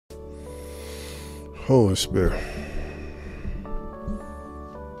Holy Spirit.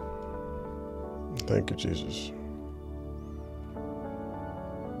 Thank you, Jesus.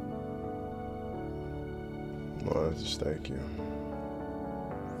 Lord, I just thank you.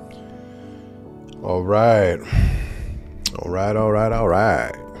 All right.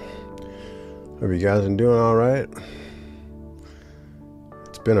 Hope you guys been doing all right.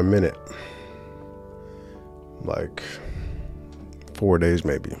 It's been a minute. Like 4 days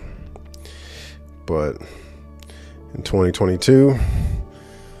maybe. But in 2022,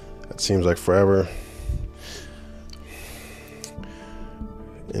 that seems like forever.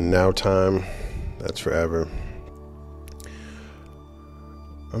 In now time, that's forever.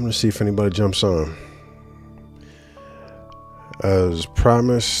 I'm going to see if anybody jumps on. As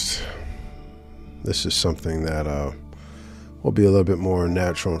promised, this is something that will be a little bit more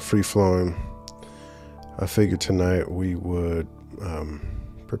natural and free-flowing. I figured tonight we would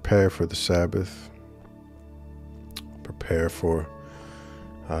prepare for the Sabbath, prepare for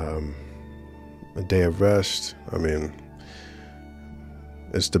a day of rest. I mean,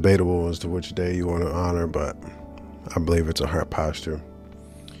 it's debatable as to which day you want to honor, but I believe it's a heart posture,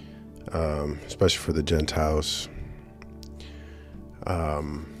 especially for the Gentiles.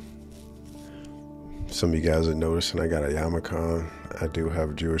 Some of you guys are noticing I got a yarmulke on. I do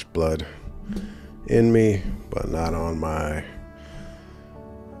have Jewish blood in me, but not on my,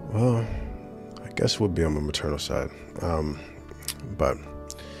 well, I guess it would be on my maternal side.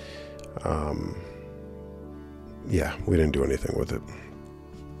 Yeah, we didn't do anything with it.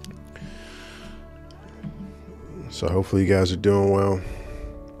 So hopefully you guys are doing well.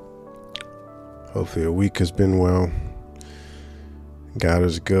 Hopefully your week has been well. God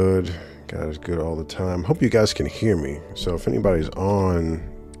is good. God is good all the time. Hope you guys can hear me. So if anybody's on,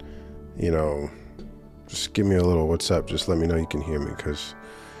 just give me a little WhatsApp. Just let me know you can hear me, because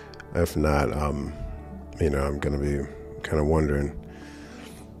if not, I'm going to be kind of wondering.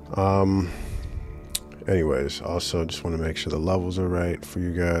 Anyways, also just want to make sure the levels are right for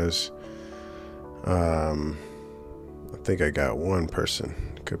you guys. I think I got one person.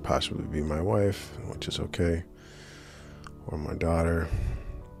 Could possibly be my wife, which is okay, or my daughter.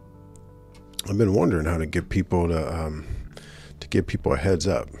 I've been wondering how to get people to give people a heads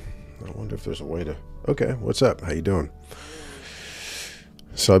up. I wonder if there's a way to. Okay, what's up? How you doing?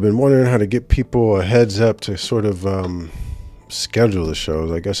 So I've been wondering how to get people a heads up to sort of schedule the shows.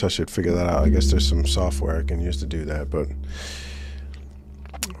 I guess I should figure that out. I guess there's some software I can use to do that, but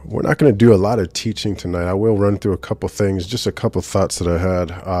we're not going to do a lot of teaching tonight. I will run through a couple things, just a couple thoughts that I had,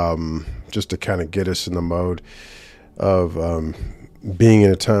 just to kind of get us in the mode of being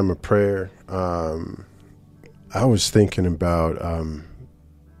in a time of prayer. I was thinking about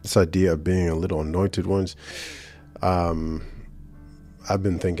this idea of being a little anointed ones. I've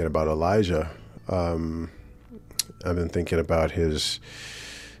been thinking about Elijah. I've been thinking about his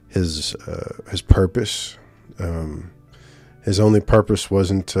purpose. His only purpose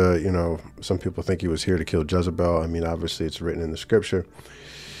wasn't to, some people think he was here to kill Jezebel. I mean, obviously it's written in the scripture,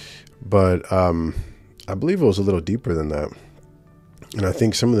 but I believe it was a little deeper than that. And I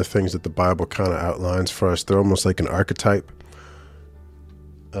think some of the things that the Bible kind of outlines for us, they're almost like an archetype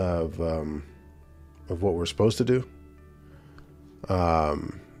of what we're supposed to do.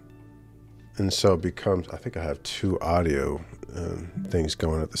 And so it becomes, I think I have two audio things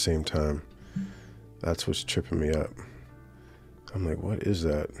going at the same time. That's what's tripping me up. I'm like, what is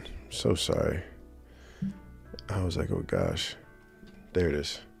that? I'm so sorry. I was like, oh gosh. There it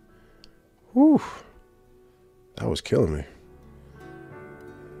is. Whew. That was killing me.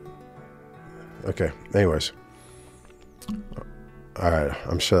 Okay, anyways. All right,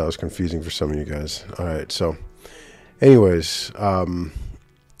 I'm sure that was confusing for some of you guys. All right, so anyways, where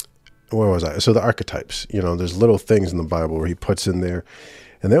was I? So the archetypes, there's little things in the Bible where he puts in there,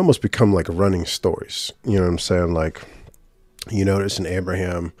 and they almost become like running stories. You know what I'm saying? Like, you notice in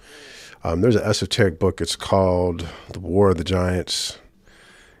Abraham, there's an esoteric book. It's called The War of the Giants.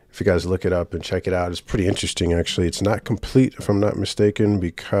 If you guys look it up and check it out, it's pretty interesting, actually. It's not complete, if I'm not mistaken,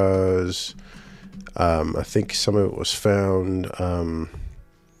 because I think some of it was found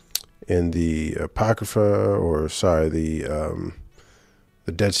in the Apocrypha,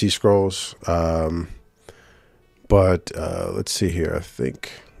 the Dead Sea Scrolls. But let's see here. I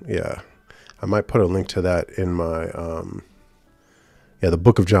think, I might put a link to that in my, the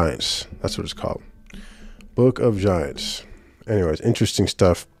Book of Giants. That's what it's called. Book of Giants. Anyways, interesting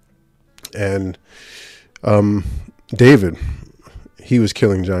stuff. And David, he was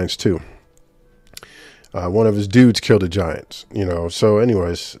killing giants too. One of his dudes killed a giant, So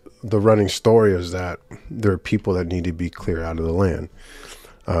anyways, the running story is that there are people that need to be cleared out of the land.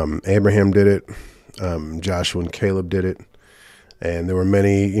 Abraham did it. Joshua and Caleb did it. And there were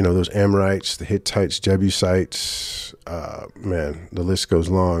many, those Amorites, the Hittites, Jebusites, the list goes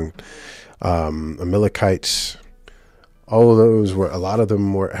long. Amalekites, all of those a lot of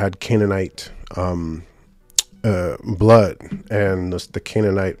them had Canaanite blood, and the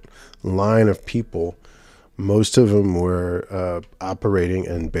Canaanite line of people, most of them were operating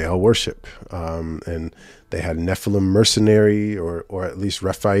in Baal worship. And they had Nephilim mercenary or at least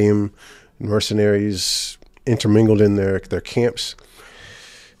Rephaim mercenaries intermingled in their camps.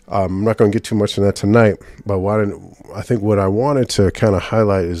 I'm not going to get too much on that tonight, but I think what I wanted to kind of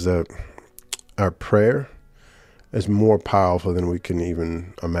highlight is that our prayer is more powerful than we can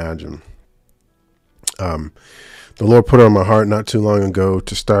even imagine. The Lord put it on my heart not too long ago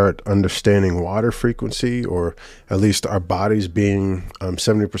to start understanding water frequency, or at least our bodies being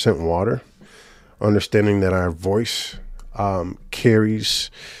 70% water, understanding that our voice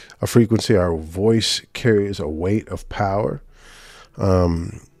carries a frequency, our voice carries a weight of power,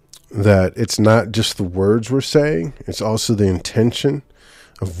 that it's not just the words we're saying, it's also the intention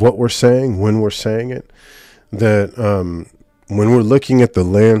of what we're saying when we're saying it, that when we're looking at the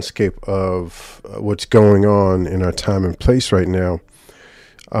landscape of what's going on in our time and place right now,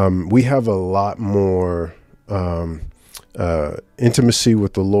 we have a lot more intimacy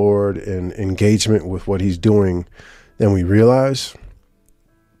with the Lord and engagement with what he's doing than we realize.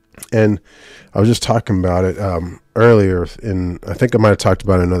 And I was just talking about it earlier, I think I might have talked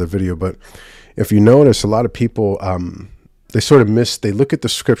about it in another video, but if you notice, a lot of people, they sort of they look at the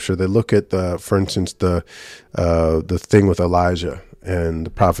scripture, they look at for instance, the thing with Elijah and the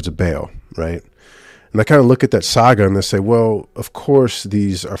prophets of Baal, right? And they kind of look at that saga and they say, well, of course,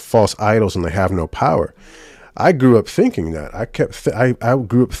 these are false idols and they have no power. I grew up thinking that. I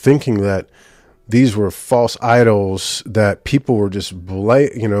grew up thinking that these were false idols that people were just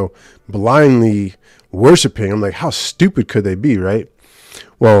blindly worshiping. I'm like, how stupid could they be, right?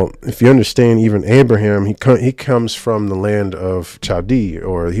 Well, if you understand, even Abraham, he comes from the land of Chaldee,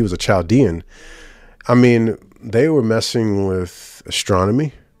 or he was a Chaldean. I mean, they were messing with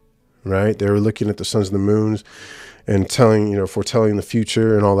astronomy, right? They were looking at the suns and the moons and foretelling the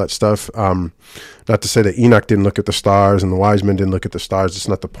future and all that stuff. Not to say that Enoch didn't look at the stars and the wise men didn't look at the stars. That's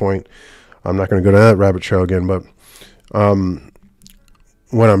not the point. I'm not going to go down that rabbit trail again, but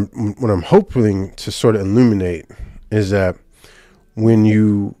what I'm hoping to sort of illuminate is that when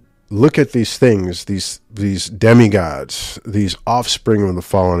you look at these things, these demigods, these offspring of the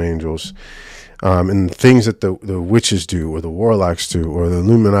fallen angels, and things that the witches do, or the warlocks do, or the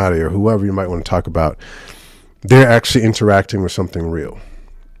Illuminati, or whoever you might want to talk about, they're actually interacting with something real,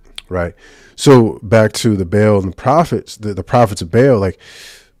 right? So back to the Baal and the prophets, the prophets of Baal, like,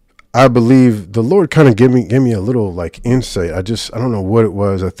 I believe the Lord kind of gave me a little like insight. I don't know what it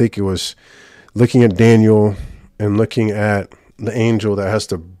was. I think it was looking at Daniel and looking at the angel that has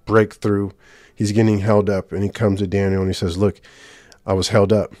to break through. He's getting held up, and he comes to Daniel and he says, look, I was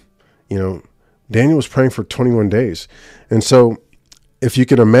held up. Daniel was praying for 21 days. And so if you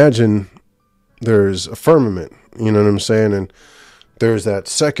can imagine, there's a firmament, you know what I'm saying? And there's that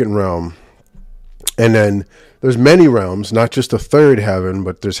second realm. And then there's many realms, not just a third heaven,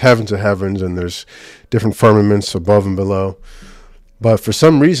 but there's heavens of heavens, and there's different firmaments above and below. But for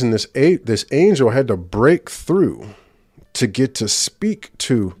some reason, this angel had to break through to get to speak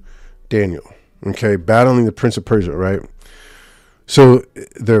to Daniel, okay, battling the Prince of Persia, right? So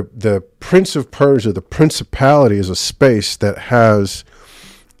the Prince of Persia, the principality, is a space that has,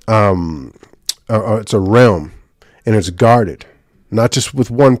 it's a realm, and it's guarded, not just with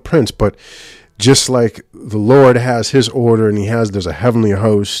one prince, but just like the Lord has his order, and there's a heavenly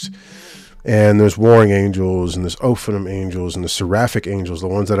host, and there's warring angels, and there's Ophanim angels, and the seraphic angels, the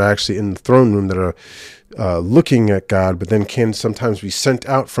ones that are actually in the throne room that are looking at God, but then can sometimes be sent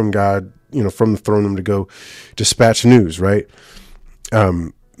out from God, from the throne room to go dispatch news, right?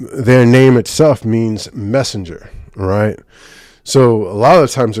 Their name itself means messenger, right? So a lot of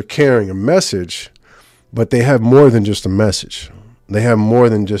the times they're carrying a message, but they have more than just a message. They have more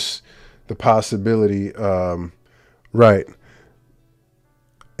than just the possibility, right?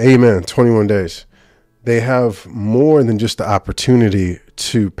 Amen. 21 days. They have more than just the opportunity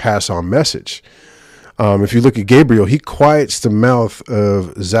to pass on message. If you look at Gabriel, he quiets the mouth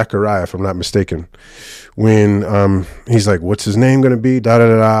of Zechariah, if I'm not mistaken, when he's like, what's his name going to be? Da, da,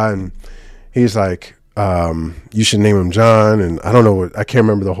 da, da. And he's like, you should name him John. And I don't know I can't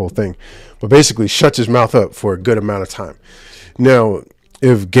remember the whole thing, but basically shuts his mouth up for a good amount of time. Now,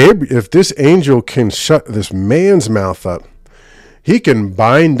 if this angel can shut this man's mouth up, he can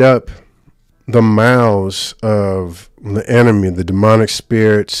bind up the mouths of the enemy, the demonic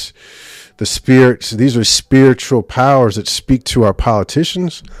spirits, the spirits. These are spiritual powers that speak to our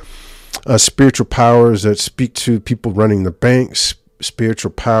politicians, spiritual powers that speak to people running the banks, spiritual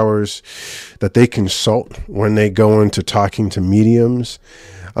powers that they consult when they go into talking to mediums.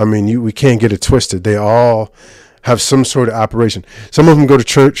 I mean, we can't get it twisted. They all have some sort of operation. Some of them go to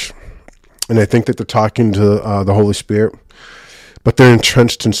church and they think that they're talking to the Holy Spirit, but they're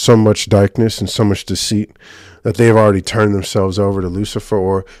entrenched in so much darkness and so much deceit that they've already turned themselves over to Lucifer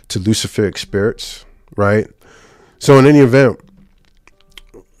or to Luciferic spirits, right? So in any event,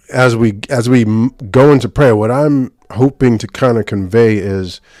 as we go into prayer, what I'm hoping to kind of convey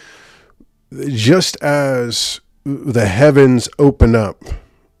is, just as the heavens open up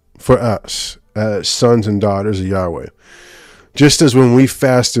for us as sons and daughters of Yahweh, just as when we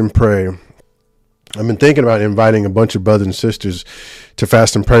fast and pray, I've been thinking about inviting a bunch of brothers and sisters to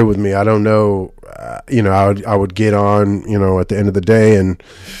fast and pray with me. I don't know, I would get on, at the end of the day, and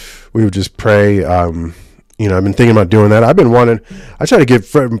we would just pray. I've been thinking about doing that. I try to get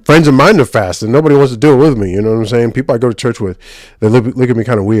friends of mine to fast, and nobody wants to do it with me. You know what I'm saying? People I go to church with, they look at me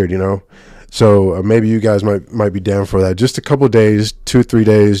kind of weird, So maybe you guys might be down for that. Just a couple of days, 2-3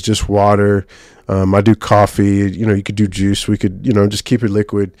 days, just water. I do coffee. You could do juice. We could, just keep it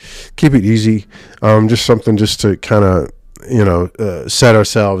liquid, keep it easy. Just something just to kind of, set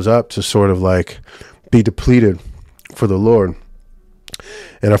ourselves up to sort of like be depleted for the Lord.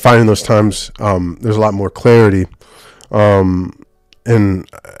 And I find in those times there's a lot more clarity.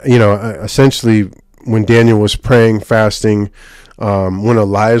 Essentially when Daniel was praying, fasting, when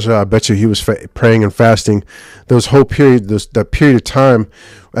Elijah, I bet you he was praying and fasting, those whole period, that period of time,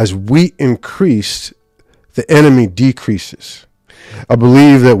 as we increased, the enemy decreases. I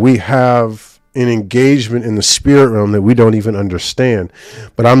believe that we have an engagement in the spirit realm that we don't even understand.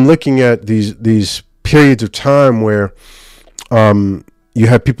 But I'm looking at these periods of time where you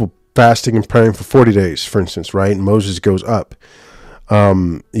have people fasting and praying for 40 days, for instance, right? And Moses goes up.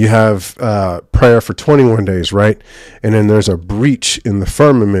 You have prayer for 21 days, right? And then there's a breach in the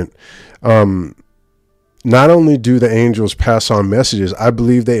firmament. Not only do the angels pass on messages, I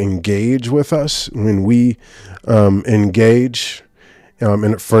believe they engage with us when we engage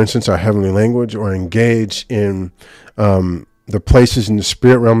in, for instance, our heavenly language, or engage in the places in the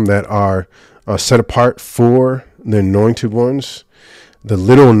spirit realm that are set apart for the anointed ones, the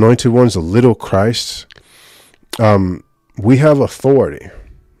little anointed ones, the little Christs. We have authority,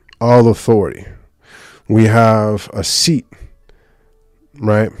 all authority. We have a seat,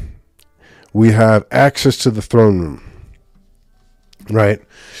 right? We have access to the throne room, right?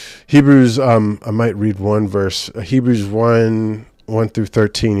 Hebrews, I might read one verse, Hebrews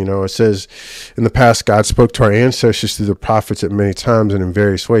 1:1-13, it says, in the past, God spoke to our ancestors through the prophets at many times and in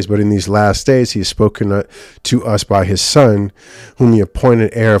various ways, but in these last days, he has spoken to us by his Son, whom he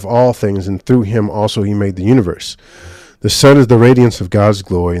appointed heir of all things, and through him also he made the universe. The Son is the radiance of God's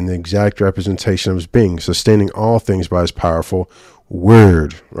glory and the exact representation of his being, sustaining all things by his powerful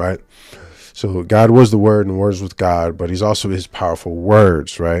word, right? So God was the Word and the Word was with God, but he's also his powerful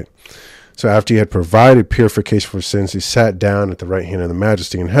words, right? So after he had provided purification for sins, he sat down at the right hand of the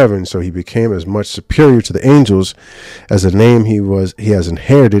Majesty in heaven. So he became as much superior to the angels as the name he has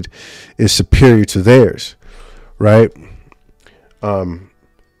inherited is superior to theirs, right?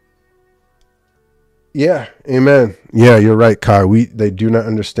 Yeah, amen. Yeah, you're right, Kai. They do not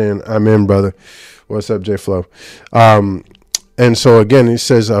understand. Amen, brother. What's up, J Flow? And so again, he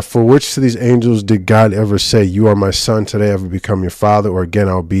says, for which of these angels did God ever say, you are my son, today I will become your father, or again,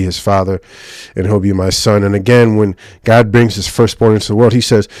 I'll be his father and he'll be my son. And again, when God brings his firstborn into the world, he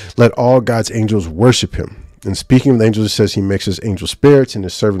says, let all God's angels worship him. And speaking of the angels, it says he makes his angel spirits and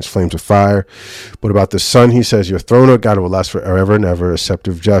his servants flames of fire. But about the Son, he says, your throne, O God, will last forever and ever, a scepter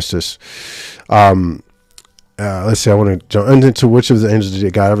of justice. Let's see, I want to jump into which of the angels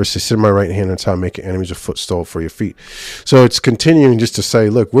did God ever say, sit in my right hand until I make your enemies a footstool for your feet. So it's continuing just to say,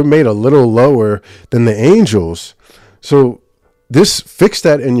 look, we're made a little lower than the angels. So fix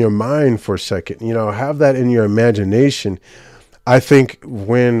that in your mind for a second, have that in your imagination. I think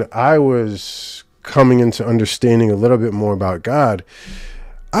when I was coming into understanding a little bit more about God,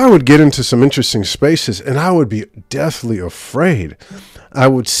 I would get into some interesting spaces and I would be deathly afraid. I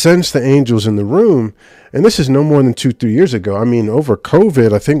would sense the angels in the room. And this is no more than 2-3 years ago. I mean, over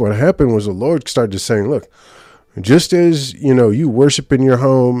COVID, I think what happened was the Lord started just saying, look, just as, you worship in your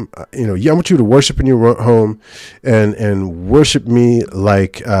home, I want you to worship in your home and worship me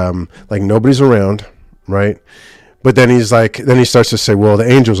like nobody's around. Right. But then he starts to say, well, the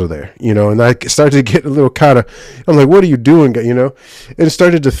angels are there, and I started to get a little I'm like, what are you doing? And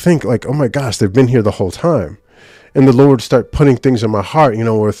started to think like, oh my gosh, they've been here the whole time. and the Lord would start putting things in my heart,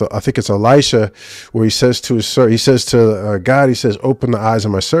 with, I think it's Elisha, where he says to God, he says, open the eyes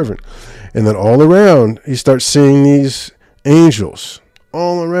of my servant. And then all around, he starts seeing these angels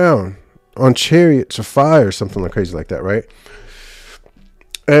all around on chariots of fire, something like crazy like that, right?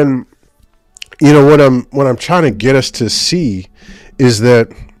 And what I'm trying to get us to see is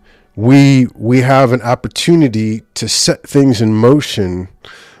that we have an opportunity to set things in motion.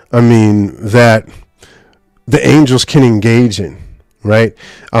 That the angels can engage in, right?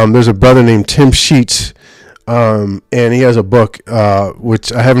 There's a brother named Tim Sheets, and he has a book,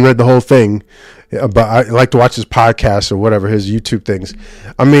 which I haven't read the whole thing, but I like to watch his podcast or whatever, his YouTube things.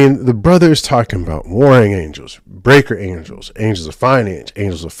 The brother is talking about warring angels, breaker angels, angels of finance,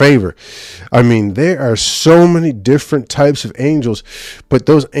 angels of favor. There are so many different types of angels, but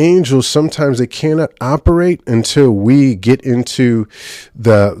those angels, sometimes they cannot operate until we get into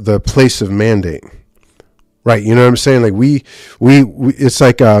the place of mandate. Right. You know what I'm saying? Like we it's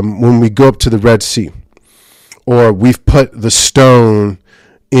like, when we go up to the Red Sea, or we've put the stone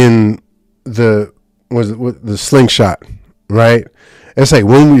in the slingshot, right? It's like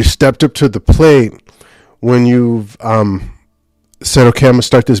when we stepped up to the plate, when you've said, okay, I'm gonna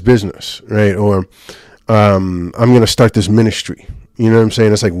start this business, right? Or I'm gonna start this ministry. You know what I'm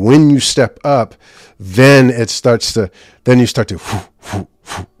saying? It's like when you step up, then you start to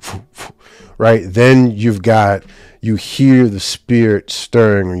right? Then you hear the Spirit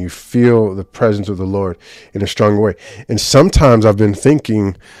stirring, or you feel the presence of the Lord in a strong way. And sometimes I've been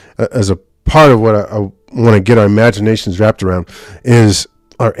thinking, as a part of what I want to get our imaginations wrapped around, is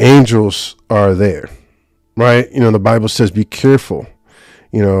our angels are there, right? The Bible says, be careful,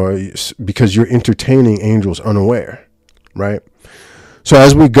 because you're entertaining angels unaware, right? So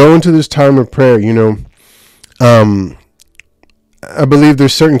as we go into this time of prayer, I believe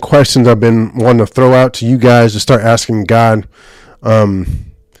there's certain questions I've been wanting to throw out to you guys to start asking God, what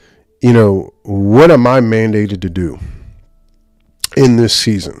am I mandated to do in this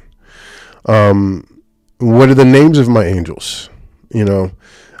season? What are the names of my angels?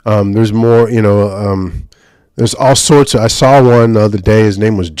 There's more, there's all sorts I saw one the other day. His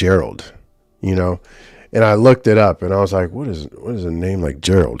name was Gerald, and I looked it up and I was like, what is a name like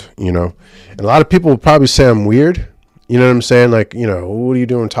Gerald? And a lot of people will probably say I'm weird. You know what I'm saying? Like, what are you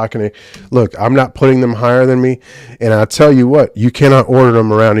doing talking to? Look, I'm not putting them higher than me. And I'll tell you what, you cannot order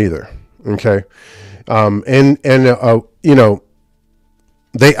them around either. Okay.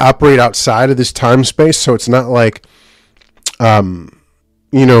 They operate outside of this time space. So it's not like,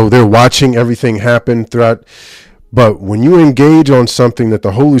 they're watching everything happen throughout. But when you engage on something that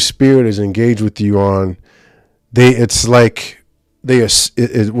the Holy Spirit is engaged with you on, it's like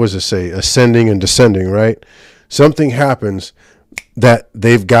it was to say ascending and descending, right? Something happens that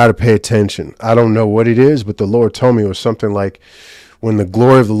they've got to pay attention. I don't know what it is, but the Lord told me it was something like, when the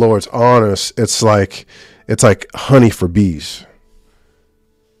glory of the Lord's on us, it's like honey for bees.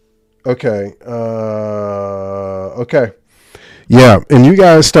 Okay. Okay. Yeah. And you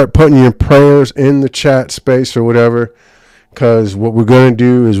guys start putting your prayers in the chat space or whatever, because what we're going to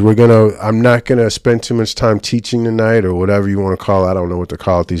do is I'm not going to spend too much time teaching tonight, or whatever you want to call it. I don't know what to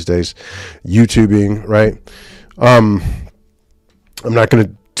call it these days. YouTubing, right? I'm not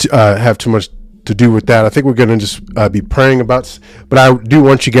going to have too much to do with that. I think we're going to just be praying about, but I do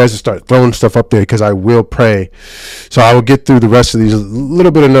want you guys to start throwing stuff up there, because I will pray. So I will get through the rest of these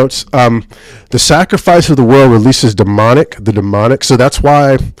little bit of notes. The sacrifice of the world releases the demonic. So that's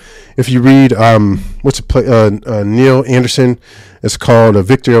why, if you read, Neil Anderson, it's called A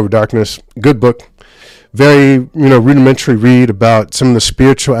Victory Over Darkness. Good book. Very, rudimentary read about some of the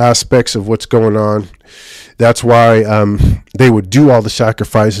spiritual aspects of what's going on. That's why they would do all the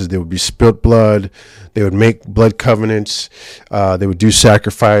sacrifices. There would be spilt blood. They would make blood covenants. They would do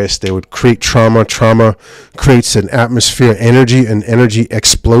sacrifice. They would create trauma. Trauma creates an atmosphere, an energy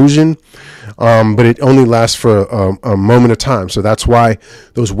explosion. But it only lasts for a moment of time. So that's why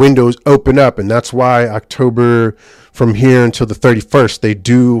those windows open up. And that's why October, from here until the 31st, they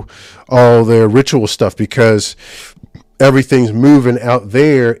do all their ritual stuff, because everything's moving out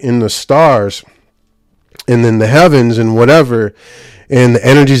there in the stars and in the heavens and whatever, and the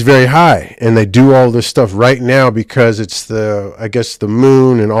energy is very high, and they do all this stuff right now because it's the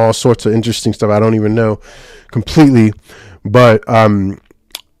moon and all sorts of interesting stuff. I don't even know completely, but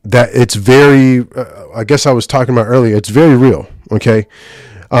that it's very, I guess I was talking about earlier, it's very real. Okay.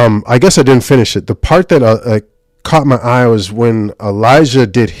 I guess I didn't finish it. The part that caught my eye was when Elijah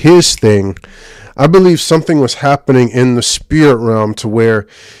did his thing. I believe something was happening in the spirit realm to where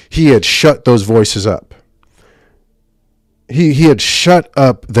he had shut those voices up. he had shut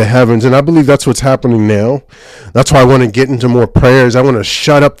up the heavens, and I believe that's what's happening now. That's why I want to get into more prayers. I want to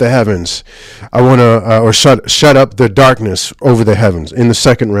shut up the heavens. I want to, or shut up the darkness over the heavens in the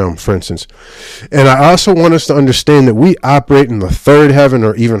second realm, for instance. And I also want us to understand that we operate in the third heaven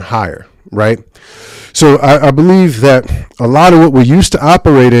or even higher, right? So I believe that a lot of what we used to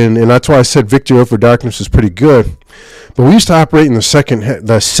operate in, and that's why I said victory over darkness is pretty good, but we used to operate in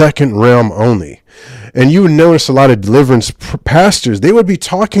the second realm only. And you would notice a lot of deliverance pastors, they would be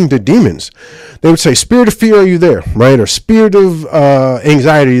talking to demons. They would say, spirit of fear, are you there? Right? Or spirit of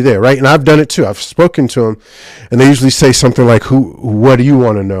anxiety, are you there? Right? And I've done it too. I've spoken to them, and they usually say something like, what do you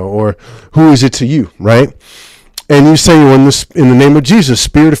want to know? Or who is it to you? Right? And you say, well, in the name of Jesus,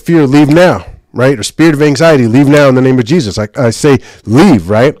 spirit of fear, leave now. Right? Or spirit of anxiety, leave now in the name of Jesus. I say, leave,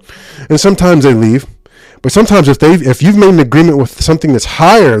 right? And sometimes they leave. But sometimes if you've made an agreement with something that's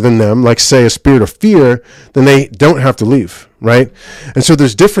higher than them, like say a spirit of fear, then they don't have to leave, right? And so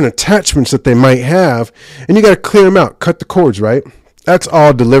there's different attachments that they might have, and you got to clear them out, cut the cords, right? That's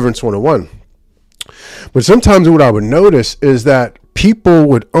all Deliverance 101. But sometimes what I would notice is that people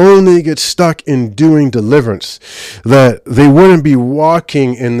would only get stuck in doing deliverance, that they wouldn't be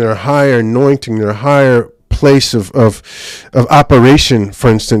walking in their higher anointing, their higher place of operation, for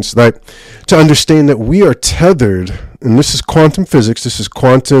instance, like to understand that we are tethered, and this is quantum physics, this is a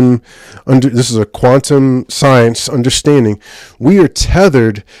quantum science understanding. We are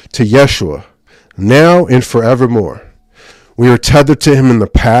tethered to Yeshua now and forevermore. We are tethered to him in the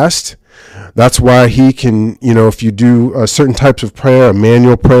past. That's why he can, if you do certain types of prayer, a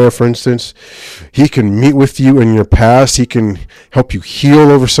manual prayer, for instance, he can meet with you in your past. He can help you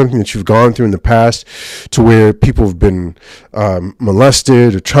heal over something that you've gone through in the past, to where people have been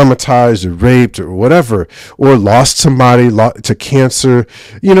molested or traumatized or raped or whatever, or lost somebody to cancer,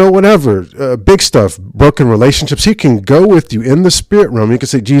 whatever, big stuff, broken relationships. He can go with you in the spirit realm. You can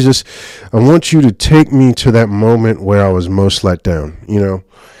say, Jesus, I want you to take me to that moment where I was most let down,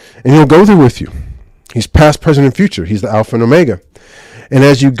 and he'll go there with you. He's past, present, and future. He's the Alpha and Omega. And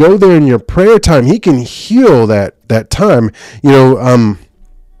as you go there in your prayer time, he can heal that time.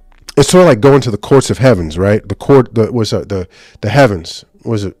 It's sort of like going to the courts of heavens, right? The heavens.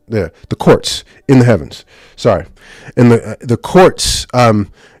 Was it there? The courts in the heavens. Sorry. And the courts,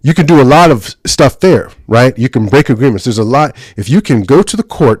 you can do a lot of stuff there, right? You can break agreements. There's a lot. If you can go to the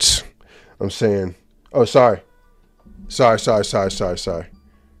courts,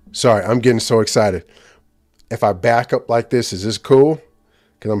 Sorry, I'm getting so excited. If I back up like this, is this cool?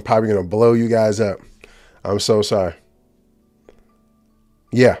 Because I'm probably going to blow you guys up. I'm so sorry.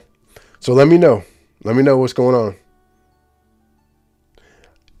 Yeah. So let me know. Let me know what's going on.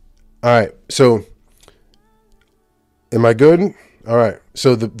 All right. So am I good? All right.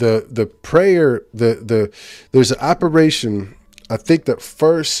 So the prayer, there's an operation, I think, that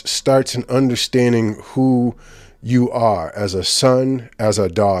first starts in understanding who you are as a son, as a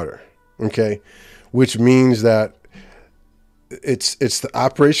daughter, okay? Which means that it's the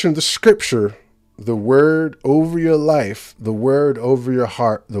operation of the scripture, the word over your life, the word over your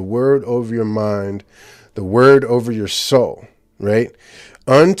heart, the word over your mind, the word over your soul, right?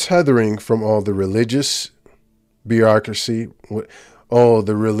 Untethering from all the religious bureaucracy, all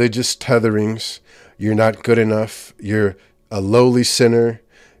the religious tetherings. You're not good enough. You're a lowly sinner.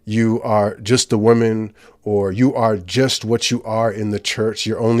 You are just a woman, or you are just what you are in the church.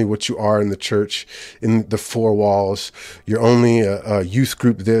 You're only what you are in the church, in the four walls. You're only a youth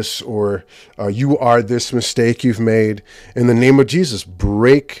group this, or you are this mistake you've made. In the name of Jesus,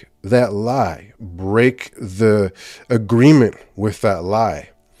 break that lie. Break the agreement with that lie.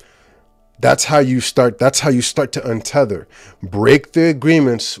 That's how you start to untether. Break the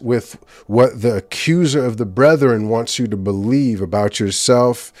agreements with what the accuser of the brethren wants you to believe about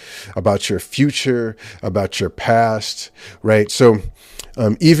yourself, about your future, about your past, right? So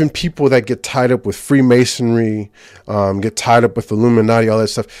even people that get tied up with Freemasonry, get tied up with Illuminati, all that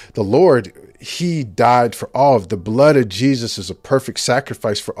stuff, the Lord, he died for all of it. The blood of Jesus is a perfect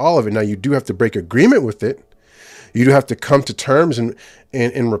sacrifice for all of it. Now, you do have to break agreement with it. You do have to come to terms and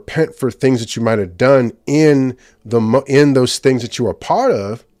repent for things that you might have done in those things that you are part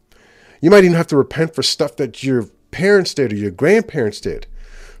of. You might even have to repent for stuff that your parents did or your grandparents did,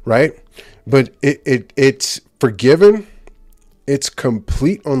 right? But it's forgiven. It's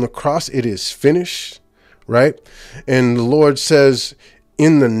complete on the cross. It is finished, right? And the Lord says,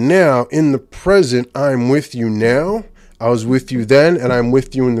 in the now, in the present, I'm with you now. I was with you then, and I'm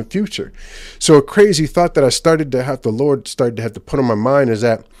with you in the future. So a crazy thought that the Lord started to have to put on my mind is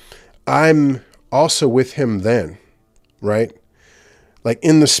that I'm also with him then, right? Like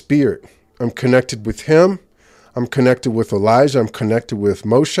in the spirit, I'm connected with him. I'm connected with Elijah. I'm connected with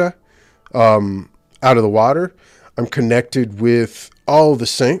Moshe out of the water. I'm connected with all the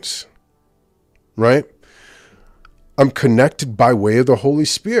saints, right? I'm connected by way of the Holy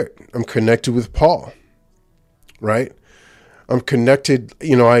Spirit. I'm connected with Paul, right? I'm connected.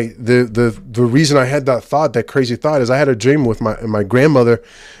 You know, the reason I had that thought, that crazy thought, is I had a dream with my grandmother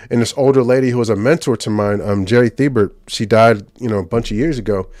and this older lady who was a mentor to mine, Jerry Thiebert. She died, you know, a bunch of years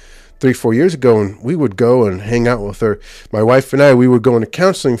ago, 3-4 years ago, and we would go and hang out with her. My wife and I, we would go into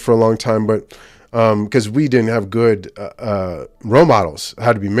counseling for a long time, but because we didn't have good role models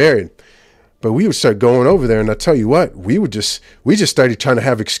how to be married. But we would start going over there, and I tell you what, we just started trying to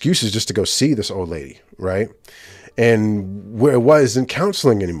have excuses just to go see this old lady, right? And where it wasn't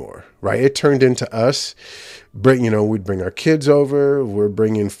counseling anymore, right? It turned into us, we'd bring our kids over, we're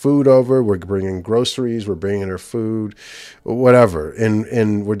bringing food over, we're bringing groceries, we're bringing her food, whatever,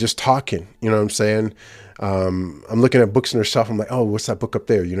 and we're just talking, you know what I'm saying? I'm looking at books on her shelf, I'm like, oh, what's that book up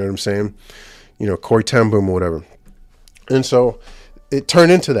there? You know what I'm saying? You know, Corey ten Boom or whatever. And so it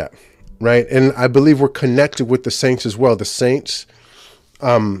turned into that. Right. And I believe we're connected with the saints as well. The saints,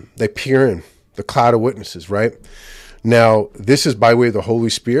 they peer in the cloud of witnesses. Right now, this is by way of the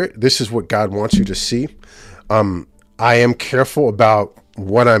Holy Spirit. This is what God wants you to see. I am careful about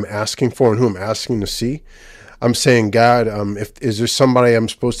what I'm asking for and who I'm asking to see. I'm saying, God, is there somebody I'm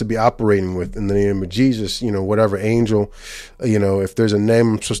supposed to be operating with in the name of Jesus? You know, whatever angel, you know, if there's a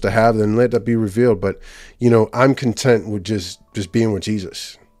name I'm supposed to have, then let that be revealed. But, you know, I'm content with just being with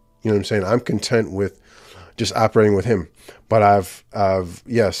Jesus. You know what I'm saying? I'm content with just operating with him. But I've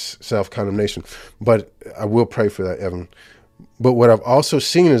yes, self-condemnation. But I will pray for that, Evan. But what I've also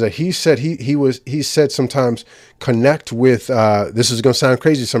seen is that he said he said sometimes connect with this is going to sound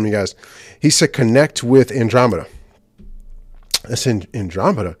crazy to some of you guys. He said connect with Andromeda. I said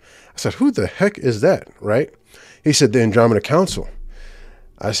Andromeda. I said, who the heck is that? Right? He said the Andromeda Council.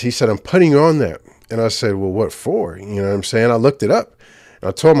 He said, I'm putting you on that. And I said, well, what for? You know what I'm saying? I looked it up. I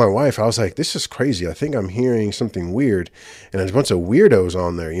told my wife, I was like, this is crazy. I think I'm hearing something weird. And there's a bunch of weirdos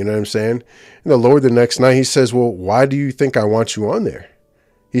on there. You know what I'm saying? And the Lord the next night, he says, well, why do you think I want you on there?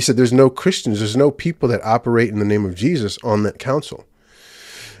 He said, there's no Christians. There's no people that operate in the name of Jesus on that council.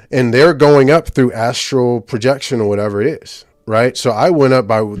 And they're going up through astral projection or whatever it is. Right. So I went up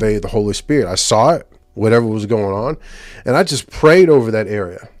by the Holy Spirit. I saw it, whatever was going on. And I just prayed over that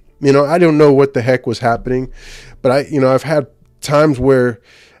area. You know, I don't know what the heck was happening, but I've had times where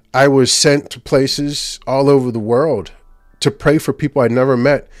I was sent to places all over the world to pray for people I'd never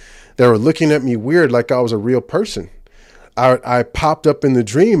met that were looking at me weird like I was a real person. I popped up in the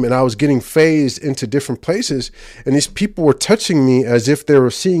dream and I was getting phased into different places, and these people were touching me as if they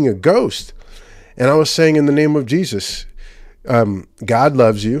were seeing a ghost. And I was saying, in the name of Jesus, God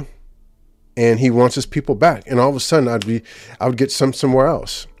loves you and he wants his people back. And all of a sudden I would get somewhere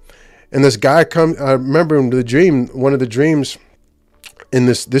else. And this guy I remember in the dream, one of the dreams, and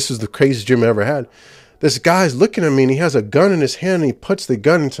this is the craziest dream I ever had. This guy's looking at me and he has a gun in his hand and he puts the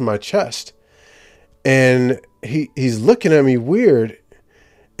gun into my chest. And he's looking at me weird.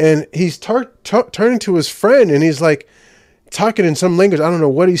 And he's turning to his friend and he's like talking in some language. I don't know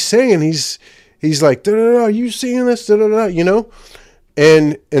what he's saying. He's like, da, da, da, are you seeing this? Da, da, da, you know?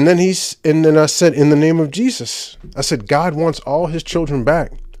 And then I said, in the name of Jesus, I said, God wants all his children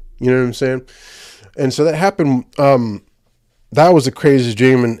back. You know what I'm saying? And so that happened. That was the craziest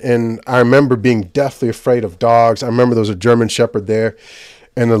dream. And I remember being deathly afraid of dogs. I remember there was a German Shepherd there,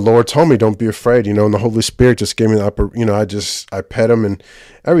 and the Lord told me, don't be afraid, you know, and the Holy Spirit just gave me the upper, you know, I pet him and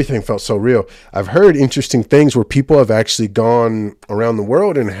everything felt so real. I've heard interesting things where people have actually gone around the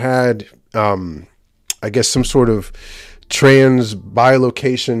world and had, I guess, some sort of trans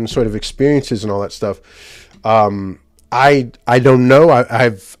bilocation sort of experiences and all that stuff. I don't know.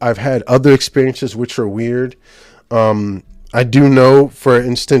 I've had other experiences which are weird. I do know, for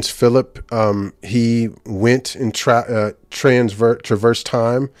instance, Philip, he went and traversed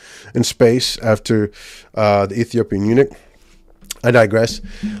time and space after the Ethiopian eunuch. I digress.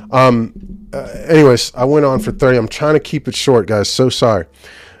 Anyways, I went on for 30. I'm trying to keep it short, guys. So sorry.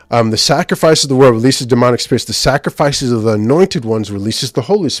 The sacrifice of the world releases demonic spirits. The sacrifices of the anointed ones releases the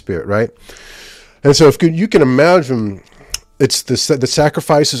Holy Spirit, right? And so if you can imagine, it's the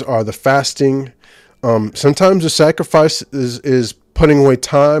sacrifices are the fasting. Sometimes the sacrifice is putting away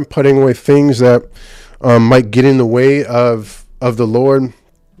time, putting away things that might get in the way of the Lord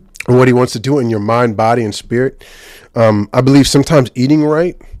and what he wants to do in your mind, body, and spirit. I believe sometimes eating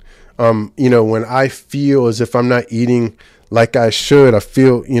right, when I feel as if I'm not eating like I should, I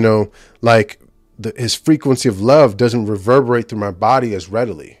feel, like his frequency of love doesn't reverberate through my body as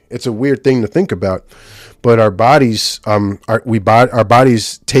readily. It's a weird thing to think about, but our bodies, our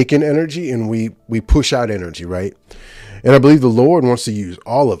bodies take in energy and we push out energy, right? And I believe the Lord wants to use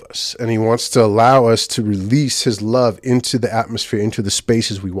all of us, and he wants to allow us to release his love into the atmosphere, into the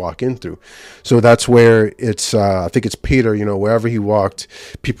spaces we walk in through. So that's where it's, I think it's Peter, wherever he walked,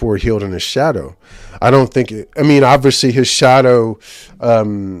 people were healed in his shadow. I don't think, obviously his shadow,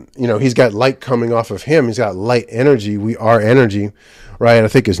 he's got light coming off of him. He's got light energy. We are energy, right? I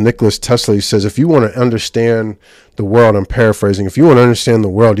think it's Nicholas Tesla. He says, if you want to understand the world, I'm paraphrasing, if you want to understand the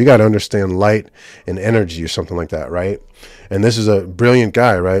world, you got to understand light and energy or something like that, right? And this is a brilliant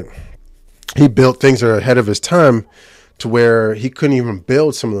guy, right? He built things that are ahead of his time to where he couldn't even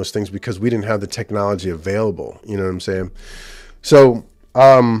build some of those things because we didn't have the technology available. You know what I'm saying? So,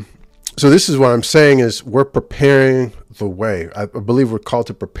 so this is what I'm saying is we're preparing the way. I believe we're called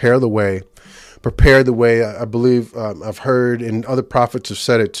to prepare the way. Prepare the way. I believe I've heard, and other prophets have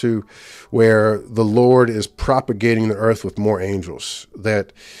said it too, where the Lord is propagating the earth with more angels.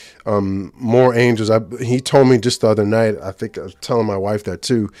 That more angels. He told me just the other night. I think I was telling my wife that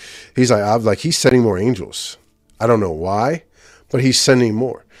too. He's like, he's sending more angels. I don't know why, but he's sending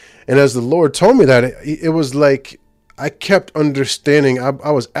more. And as the Lord told me that, it was like I kept understanding. I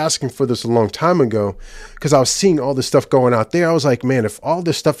was asking for this a long time ago because I was seeing all this stuff going out there. I was like, man, if all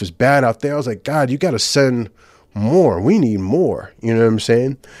this stuff is bad out there, I was like, God, you got to send more. We need more. You know what I'm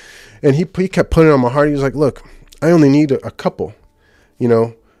saying? And he kept putting it on my heart. He was like, look, I only need a couple,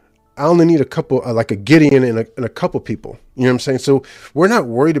 I only need a couple, like a Gideon and a couple people. You know what I'm saying? So we're not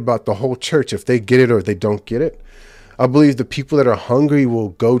worried about the whole church if they get it or if they don't get it. I believe the people that are hungry will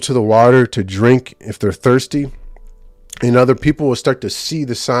go to the water to drink if they're thirsty. And other people will start to see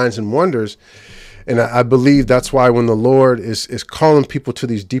the signs and wonders. And I believe that's why when the Lord is calling people to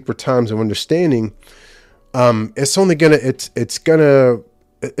these deeper times of understanding, it's gonna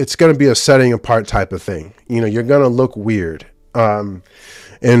be a setting apart type of thing. You're gonna look weird. And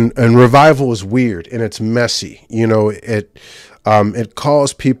revival is weird and it's messy. It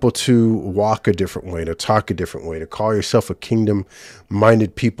calls people to walk a different way, to talk a different way, to call yourself a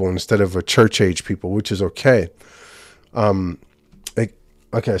kingdom-minded people instead of a church-age people, which is okay.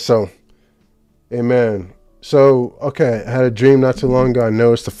 Okay, so, amen. So, okay, I had a dream not too long ago. I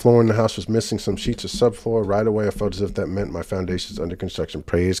noticed the floor in the house was missing some sheets of subfloor. Right away, I felt as if that meant my foundation's under construction.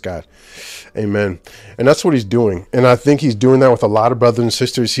 Praise God. Amen. And that's what he's doing. And I think he's doing that with a lot of brothers and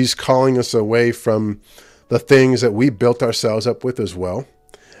sisters. He's calling us away from the things that we built ourselves up with as well.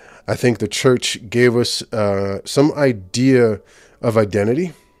 I think the church gave us some idea of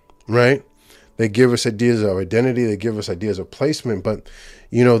identity, right? They give us ideas of identity. They give us ideas of placement. But,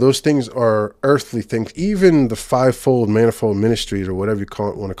 those things are earthly things. Even the fivefold, manifold ministries, or whatever you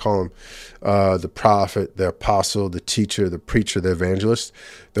want to call them, the prophet, the apostle, the teacher, the preacher, the evangelist,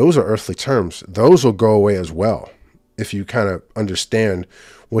 those are earthly terms. Those will go away as well if you kind of understand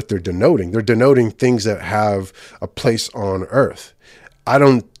what they're denoting. They're denoting things that have a place on earth. I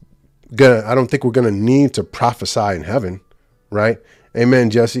don't think we're gonna need to prophesy in heaven, right? Amen,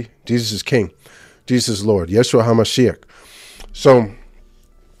 Jesse. Jesus is King. Jesus is Lord. Yeshua HaMashiach. So,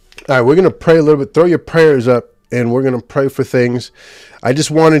 all right, we're going to pray a little bit. Throw your prayers up, and we're going to pray for things. I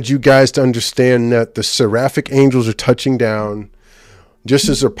just wanted you guys to understand that the seraphic angels are touching down. Just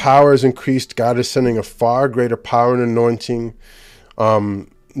as their power is increased, God is sending a far greater power and anointing.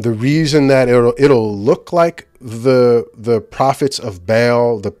 The reason that it'll look like the prophets of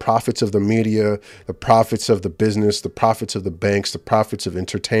Baal, the prophets of the media, the prophets of the business, the prophets of the banks, the prophets of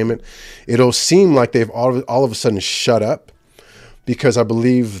entertainment, it'll seem like they've all of a sudden shut up, because I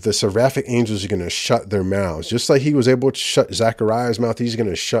believe the seraphic angels are going to shut their mouths. Just like he was able to shut Zechariah's mouth, he's going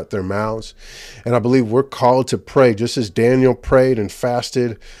to shut their mouths. And I believe we're called to pray, just as Daniel prayed and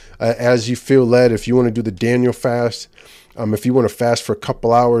fasted as you feel led. If you want to do the Daniel fast, if you want to fast for a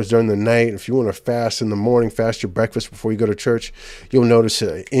couple hours during the night, if you want to fast in the morning, fast your breakfast before you go to church, you'll notice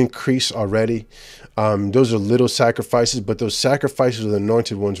an increase already. Those are little sacrifices, but those sacrifices of the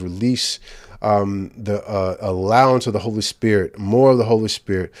anointed ones release the allowance of the Holy Spirit, more of the Holy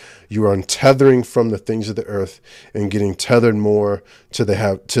Spirit. You are untethering from the things of the earth and getting tethered more to the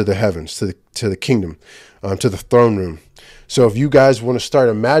heavens, to the kingdom, to the throne room. So if you guys want to start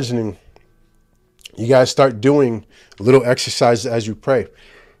imagining, you guys start doing little exercises as you pray,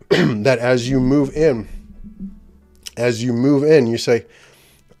 that as you move in, you say,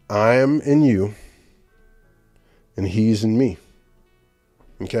 I am in you and he's in me.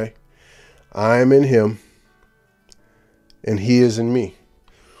 Okay? I am in him and he is in me.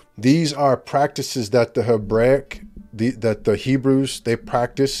 These are practices that the Hebrews, they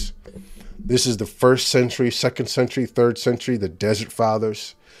practice. This is the 1st century, 2nd century, 3rd century, the desert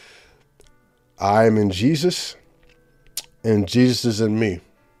fathers. I am in Jesus, and Jesus is in me.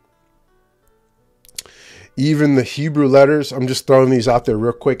 Even the Hebrew letters, I'm just throwing these out there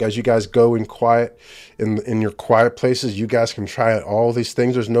real quick as you guys go in quiet, in your quiet places. You guys can try out all these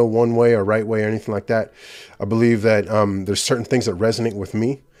things. There's no one way or right way or anything like that. I believe that there's certain things that resonate with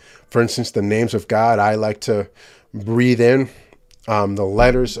me. For instance, the names of God, I like to breathe in the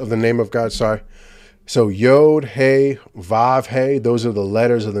letters of the name of God. So Yod, Hey, Vav, Hey, those are the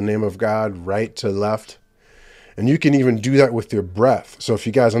letters of the name of God, right to left. And you can even do that with your breath. So if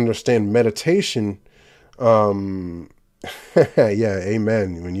you guys understand meditation, yeah,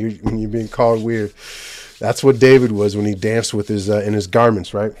 amen. When you're being called weird, that's what David was when he danced with his in his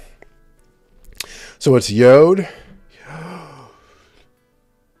garments, right? So it's Yod,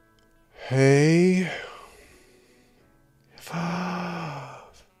 Hey,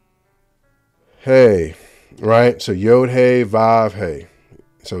 Vav, Hey, right? So Yod, Hey, Vav, Hey.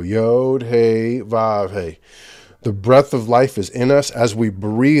 So Yod, Hey, Vav, Hey. The breath of life is in us as we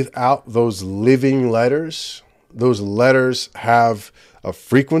breathe out those living letters. Those letters have a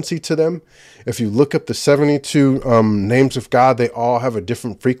frequency to them. If you look up the 72 names of God, they all have a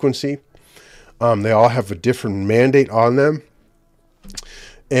different frequency. They all have a different mandate on them.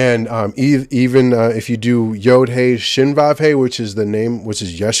 And even if you do Yod Hey Shin Vav Hey, which is the name, which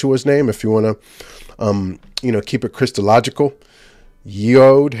is Yeshua's name, if you want to, keep it Christological,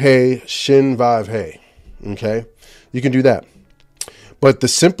 Yod Hey Shin Vav Hey. Okay, you can do that. But the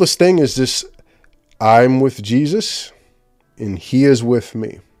simplest thing is this: I'm with Jesus, and He is with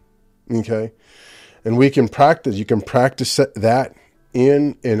me. Okay, and we can practice. You can practice that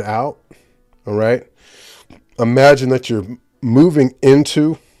in and out. All right. Imagine that you're moving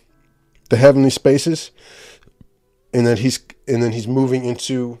into the heavenly spaces, and then he's moving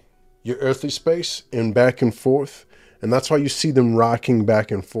into your earthly space and back and forth, and that's why you see them rocking back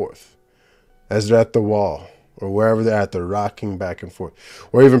and forth as they're at the wall or wherever they're at. They're rocking back and forth,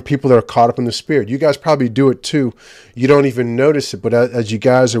 or even people that are caught up in the Spirit. You guys probably do it too. You don't even notice it, but as you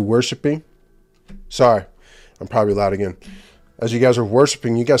guys are worshiping, sorry, I'm probably loud again. As you guys are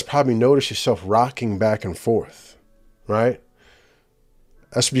worshiping, you guys probably notice yourself rocking back and forth, right?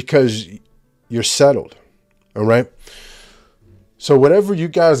 That's because you're settled, all right? So whatever you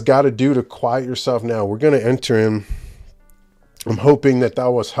guys got to do to quiet yourself now, we're going to enter in. I'm hoping that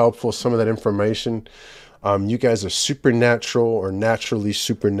was helpful, some of that information. You guys are supernatural, or naturally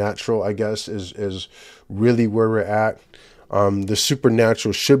supernatural, I guess, is really where we're at. The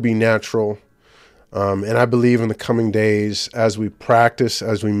supernatural should be natural. And I believe in the coming days, as we practice,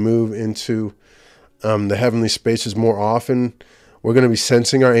 as we move into the heavenly spaces more often, we're going to be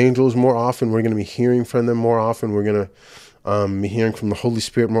sensing our angels more often. We're going to be hearing from them more often. We're going to be hearing from the Holy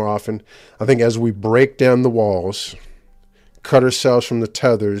Spirit more often. I think as we break down the walls, cut ourselves from the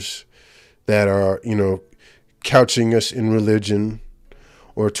tethers that are, couching us in religion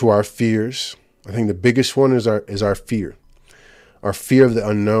or to our fears. I think the biggest one is our fear. Our fear of the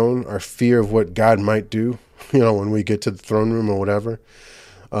unknown, our fear of what God might do, when we get to the throne room or whatever.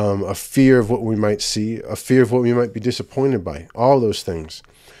 A fear of what we might see, a fear of what we might be disappointed by. All those things.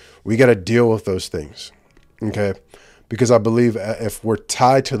 We got to deal with those things, okay? Because I believe if we're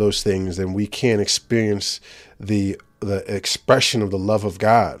tied to those things, then we can't experience the expression of the love of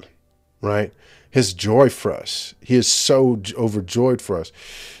God, right? His joy for us. He is so overjoyed for us.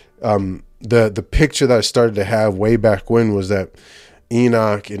 The picture that I started to have way back when was that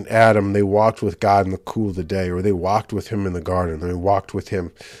Enoch and Adam, they walked with God in the cool of the day, or they walked with him in the garden, or they walked with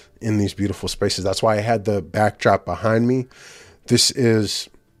him in these beautiful spaces. That's why I had the backdrop behind me. This is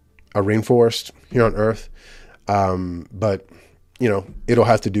a rainforest here on Earth, but, it'll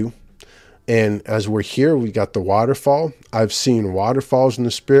have to do. And as we're here, we got the waterfall. I've seen waterfalls in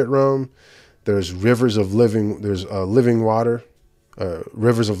the spirit realm. There's rivers of living, there's living water,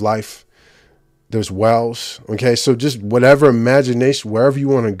 rivers of life. There's wells. Okay. So just whatever imagination, wherever you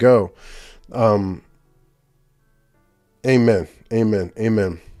want to go. Amen. Amen.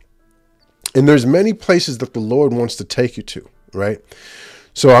 Amen. And there's many places that the Lord wants to take you to, right?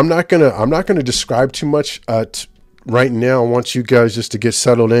 So I'm not going to describe too much, right now. I want you guys just to get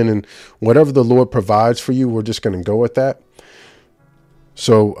settled in, and whatever the Lord provides for you, we're just going to go with that.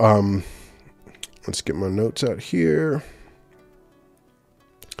 So, let's get my notes out here.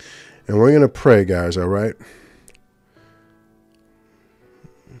 And we're going to pray, guys, all right?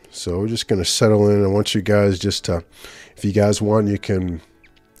 So we're just going to settle in. I want you guys just to, if you guys want, you can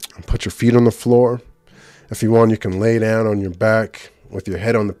put your feet on the floor. If you want, you can lay down on your back with your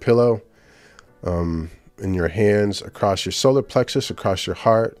head on the pillow, and your hands across your solar plexus, across your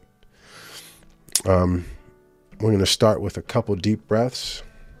heart. We're going to start with a couple deep breaths.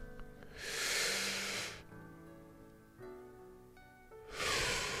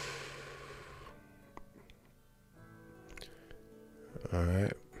 All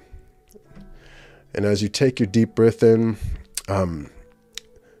right. And as you take your deep breath in,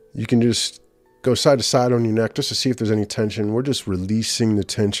 you can just go side to side on your neck just to see if there's any tension. We're just releasing the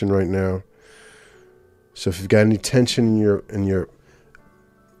tension right now. So if you've got any tension in your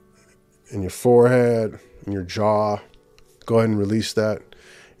forehead, in your jaw, go ahead and release that.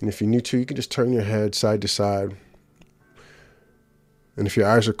 And if you need to, you can just turn your head side to side. And if your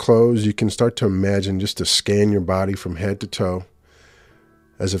eyes are closed, you can start to imagine just to scan your body from head to toe,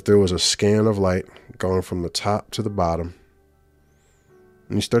 as if there was a scan of light going from the top to the bottom.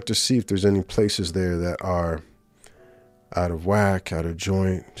 And you start to see if there's any places there that are out of whack, out of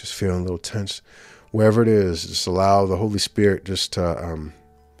joint, just feeling a little tense. Wherever it is, just allow the Holy Spirit just to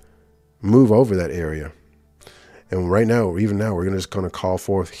move over that area. And right now, even now, we're just going to call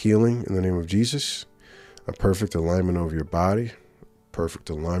forth healing in the name of Jesus, a perfect alignment over your body, perfect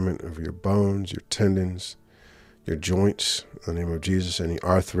alignment over your bones, your tendons, your joints, in the name of Jesus. Any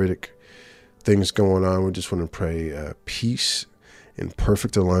arthritic things going on, we just want to pray peace and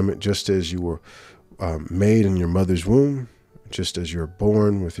perfect alignment, just as you were made in your mother's womb, just as you're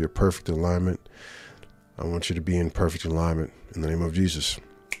born with your perfect alignment. I want you to be in perfect alignment in the name of Jesus.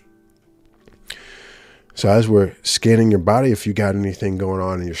 So as we're scanning your body, if you got anything going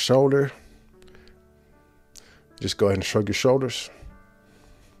on in your shoulder, just go ahead and shrug your shoulders.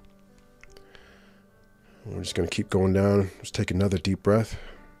 We're just going to keep going down. Just take another deep breath.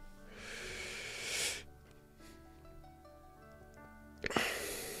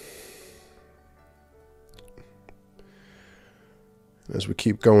 As we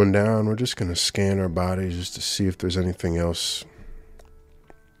keep going down, we're just going to scan our bodies just to see if there's anything else.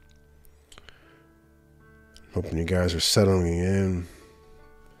 Hoping you guys are settling in.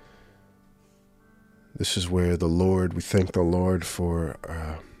 This is where we thank the Lord for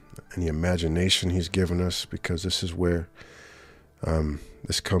any imagination He's given us, because this is where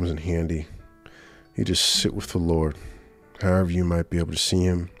this comes in handy. You just sit with the Lord, however you might be able to see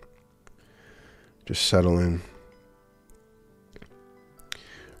Him. Just settle in.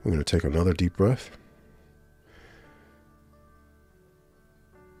 We're going to take another deep breath.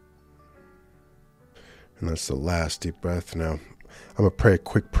 And that's the last deep breath. Now, I'm going to pray a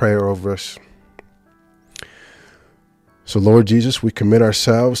quick prayer over us. So, Lord Jesus, we commit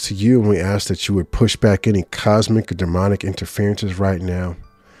ourselves to you, and we ask that you would push back any cosmic or demonic interferences right now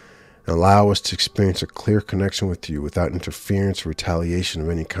and allow us to experience a clear connection with you without interference or retaliation of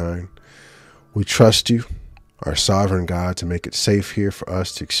any kind. We trust you, our sovereign God, to make it safe here for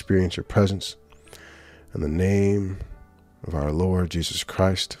us to experience your presence. In the name of our Lord Jesus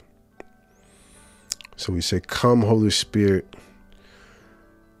Christ. So we say, come, Holy Spirit.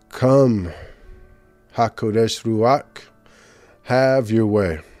 Come, HaKodesh Ruach. Have your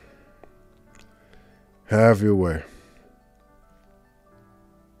way. Have your way.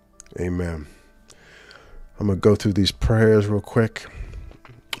 Amen. I'm going to go through these prayers real quick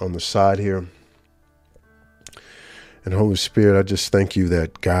on the side here. And Holy Spirit, I just thank you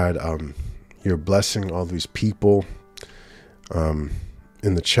that, God, you're blessing all these people in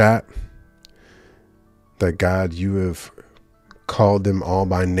the chat. That, God, you have called them all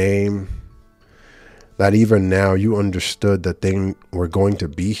by name. That even now you understood that they were going to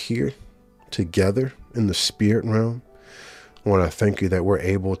be here together in the spirit realm. I want to thank you that we're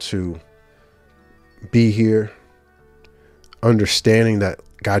able to be here, understanding that,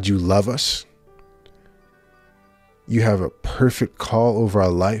 God, you love us. You have a perfect call over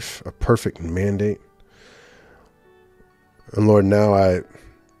our life, a perfect mandate. And Lord, now I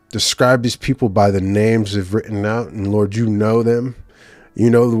describe these people by the names they've written out. And Lord, you know them. You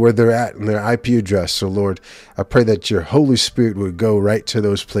know where they're at and their IP address. So Lord, I pray that your Holy Spirit would go right to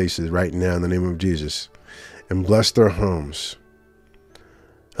those places right now in the name of Jesus and bless their homes.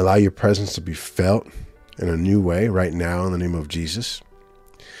 Allow your presence to be felt in a new way right now in the name of Jesus.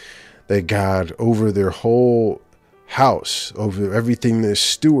 That, God, over their whole house, over everything they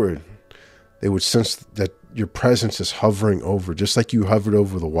steward, they would sense that your presence is hovering over, just like you hovered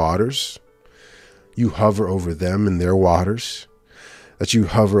over the waters. You hover over them and their waters, that you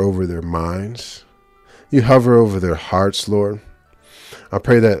hover over their minds. You hover over their hearts, Lord. I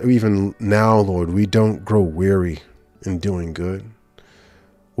pray that even now, Lord, we don't grow weary in doing good.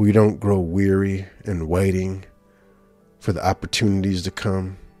 We don't grow weary in waiting for the opportunities to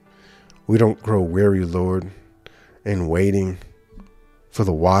come. We don't grow weary, Lord, in waiting for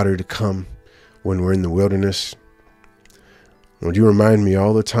the water to come when we're in the wilderness. Lord, you remind me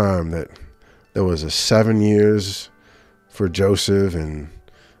all the time that There was a 7 years for Joseph and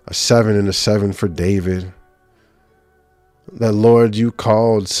a 7 and a 7 for David. That, Lord, you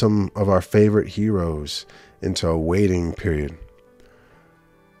called some of our favorite heroes into a waiting period.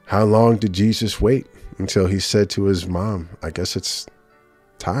 How long did Jesus wait until he said to his mom, I guess it's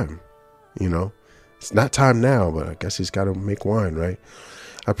time, It's not time now, but I guess he's got to make wine, right?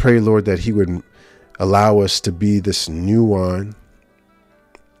 I pray, Lord, that he would allow us to be this new wine.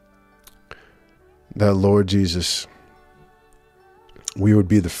 That, Lord Jesus, we would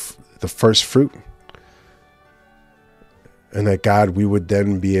be the first fruit. And that, God, we would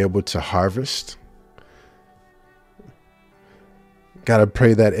then be able to harvest. God, I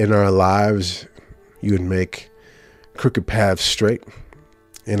pray that in our lives, you would make crooked paths straight.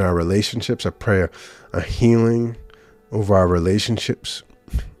 In our relationships, I pray a healing over our relationships.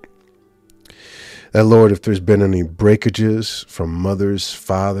 That, Lord, if there's been any breakages from mothers,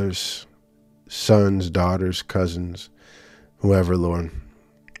 fathers, sons, daughters, cousins, whoever, Lord,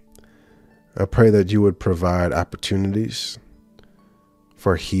 I pray that you would provide opportunities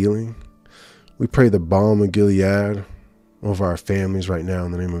for healing. We pray the balm of Gilead over our families right now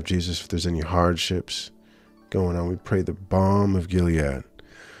in the name of Jesus. If there's any hardships going on, we pray the balm of Gilead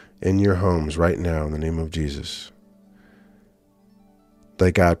in your homes right now in the name of Jesus.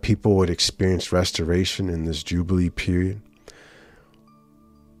 That, God, people would experience restoration in this Jubilee period.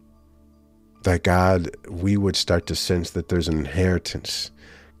 That, God, we would start to sense that there's an inheritance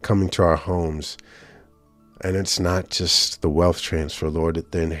coming to our homes. And it's not just the wealth transfer, Lord,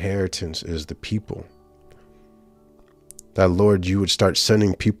 that the inheritance is the people. That, Lord, you would start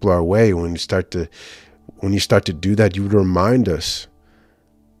sending people our way. When you start to do that, you would remind us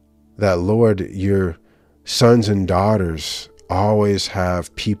that, Lord, your sons and daughters always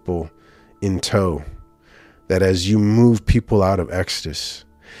have people in tow. That as you move people out of Exodus,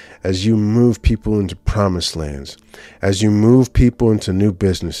 as you move people into promised lands, as you move people into new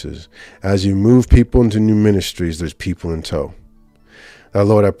businesses, as you move people into new ministries, there's people in tow. Now,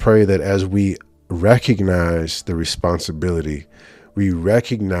 Lord, I pray that as we recognize the responsibility, we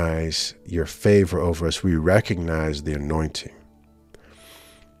recognize your favor over us, we recognize the anointing.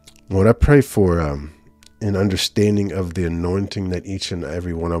 Lord, I pray for an understanding of the anointing that each and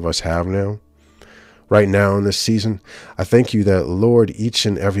every one of us have now. Right now in this season, I thank you that, Lord, each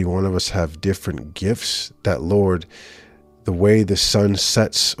and every one of us have different gifts. That, Lord, the way the sun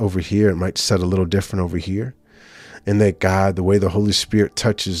sets over here, it might set a little different over here. And that, God, the way the Holy Spirit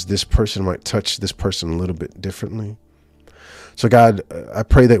touches this person might touch this person a little bit differently. So, God, I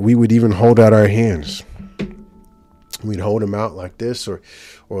pray that we would even hold out our hands. We'd hold them out like this or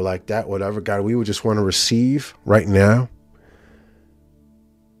like that, whatever. God, we would just want to receive right now.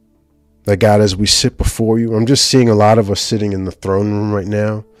 That, God, as we sit before you, I'm just seeing a lot of us sitting in the throne room right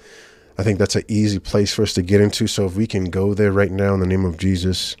now. I think that's an easy place for us to get into. So if we can go there right now in the name of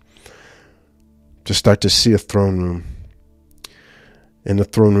Jesus, just start to see a throne room. In the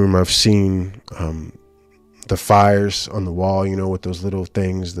throne room, I've seen the fires on the wall, with those little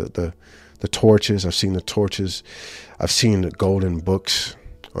things, the torches. I've seen the torches. I've seen the golden books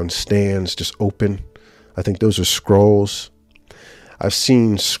on stands just open. I think those are scrolls. I've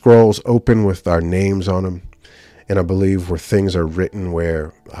seen scrolls open with our names on them, and I believe where things are written,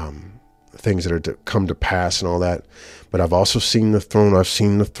 where things that are to come to pass and all that. But I've also seen the throne. I've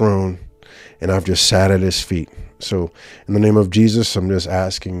seen the throne, and I've just sat at his feet. So in the name of Jesus, I'm just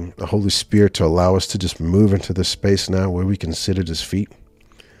asking the Holy Spirit to allow us to just move into this space now where we can sit at his feet.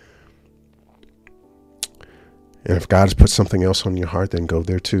 And if God has put something else on your heart, then go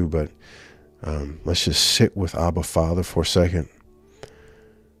there too. But let's just sit with Abba Father for a second.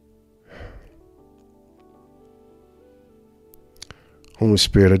 Holy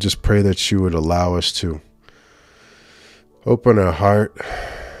Spirit, I just pray that you would allow us to open our heart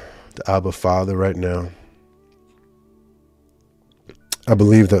to Abba Father right now. I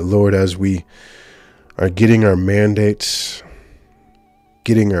believe that, Lord, as we are getting our mandates,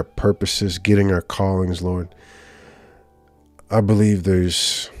 getting our purposes, getting our callings, Lord, I believe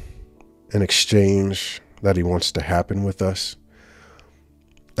there's an exchange that he wants to happen with us.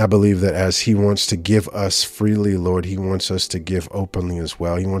 I believe that as he wants to give us freely, Lord, he wants us to give openly as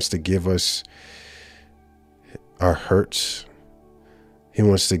well. He wants to give us our hurts. He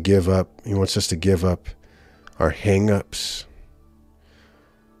wants to give up. He wants us to give up our hang-ups.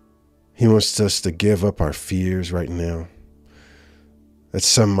 He wants us to give up our fears right now. That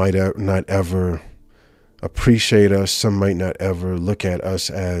some might not ever appreciate us. Some might not ever look at us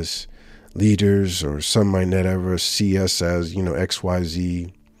as leaders, or some might not ever see us as,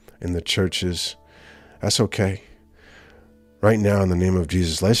 XYZ in the churches. That's okay. Right now, in the name of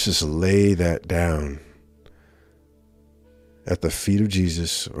Jesus, let's just lay that down at the feet of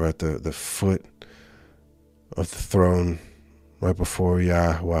Jesus, or at the foot of the throne, right before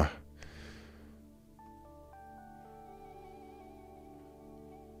Yahweh.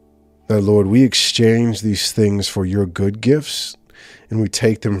 That, Lord, we exchange these things for your good gifts, and we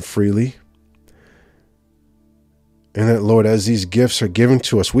take them freely. And that, Lord, as these gifts are given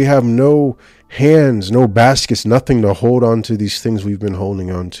to us, we have no hands, no baskets, nothing to hold on to these things we've been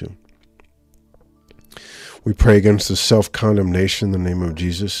holding on to. We pray against the self-condemnation in the name of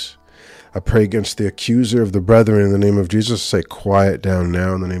Jesus. I pray against the accuser of the brethren in the name of Jesus. Say, quiet down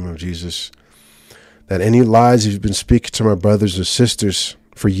now in the name of Jesus. That any lies you've been speaking to my brothers and sisters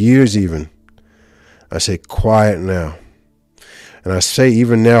for years even, I say, quiet now. And I say,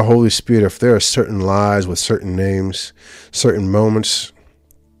 even now, Holy Spirit, if there are certain lies with certain names, certain moments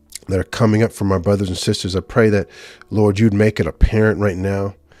that are coming up for my brothers and sisters, I pray that, Lord, you'd make it apparent right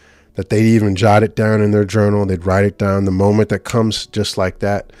now, that they'd even jot it down in their journal. They'd write it down. The moment that comes just like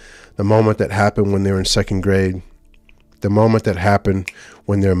that, the moment that happened when they were in second grade, the moment that happened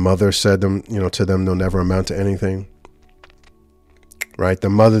when their mother said to them, they'll never amount to anything. Right? The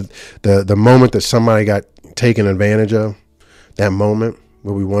moment that somebody got taken advantage of, that moment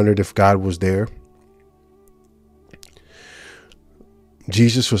where we wondered if God was there.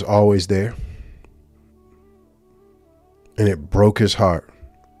 Jesus was always there. And it broke his heart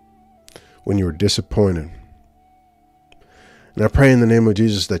when you were disappointed. And I pray in the name of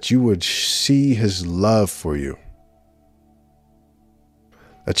Jesus that you would see his love for you.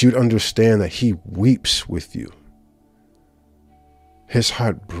 That you'd understand that he weeps with you. His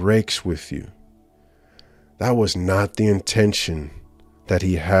heart breaks with you. That was not the intention that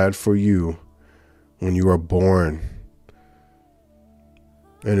he had for you when you were born.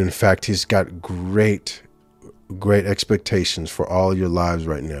 And in fact, he's got great expectations for all your lives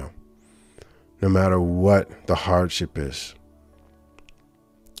right now, no matter what the hardship is.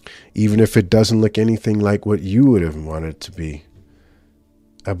 Even if it doesn't look anything like what you would have wanted it to be,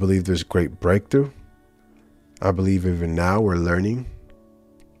 I believe there's great breakthrough. I believe even now we're learning.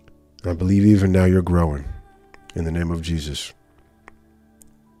 I believe even now you're growing. In the name of Jesus.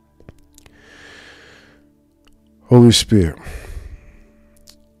 Holy Spirit,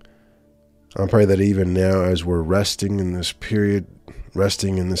 I pray that even now as we're resting in this period,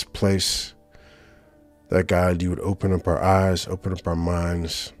 resting in this place, that God, you would open up our eyes, open up our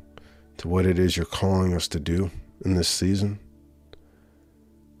minds to what it is you're calling us to do in this season.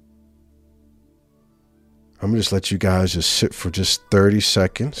 I'm going to just let you guys just sit for just 30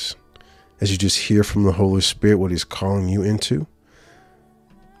 seconds as you just hear from the Holy Spirit what he's calling you into.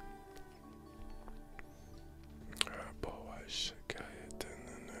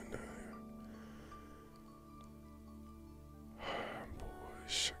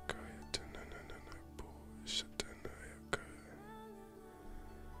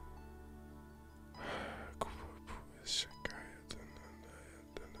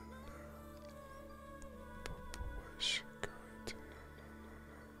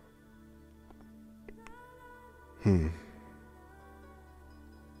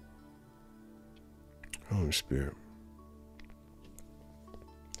 Holy Spirit.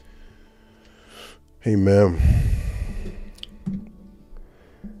 Amen.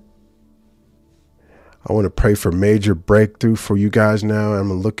 I want to pray for major breakthrough for you guys now. I'm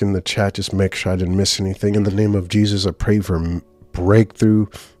going to look in the chat, just make sure I didn't miss anything. In the name of Jesus, I pray for breakthrough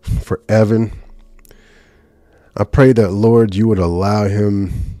for Evan. I pray that, Lord, you would allow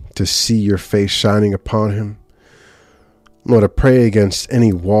him to see your face shining upon him. Lord, I pray against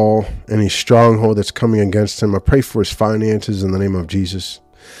any wall, any stronghold that's coming against him. I pray for his finances in the name of Jesus.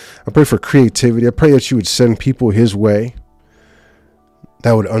 I pray for creativity. I pray that you would send people his way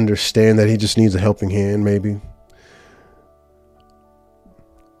that would understand that he just needs a helping hand, maybe.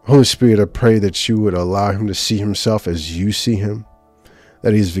 Holy Spirit, I pray that you would allow him to see himself as you see him,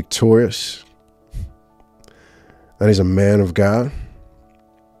 that he's victorious, that he's a man of God.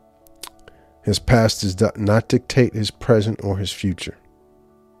 His past does not dictate his present or his future.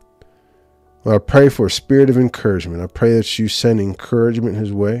 Lord, I pray for a spirit of encouragement. I pray that you send encouragement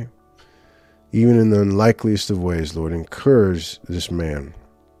his way, even in the unlikeliest of ways, Lord. Encourage this man.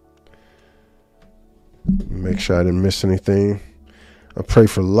 Make sure I didn't miss anything. I pray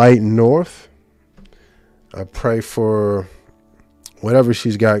for Light North. I pray for whatever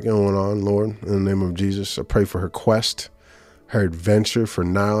she's got going on, Lord, in the name of Jesus. I pray for her quest, her adventure for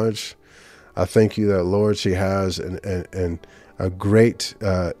knowledge. I thank you that, Lord, she has a great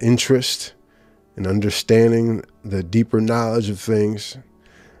interest in understanding the deeper knowledge of things.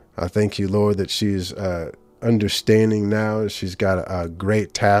 I thank you, Lord, that she's understanding now. She's got a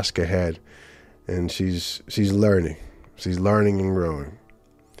great task ahead, and she's learning. She's learning and growing.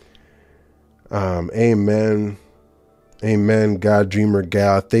 Amen. Amen. God, dreamer,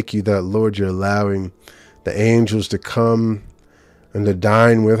 gal. Thank you that, Lord, you're allowing the angels to come and to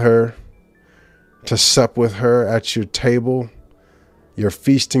dine with her, to sup with her at your table, your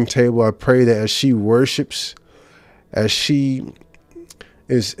feasting table. I pray that as she worships, as she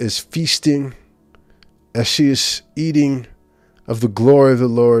is feasting, as she is eating of the glory of the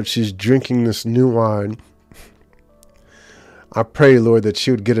Lord, she's drinking this new wine. I pray, Lord, that she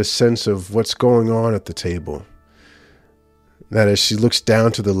would get a sense of what's going on at the table. That as she looks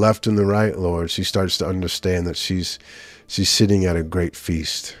down to the left and the right, Lord, she starts to understand that she's sitting at a great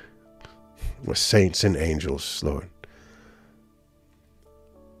feast with saints and angels, Lord.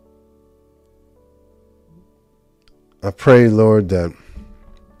 I pray, Lord, that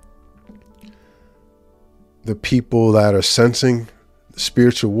the people that are sensing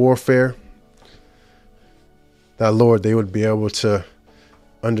spiritual warfare, that, Lord, they would be able to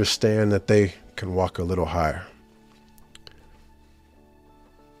understand that they can walk a little higher.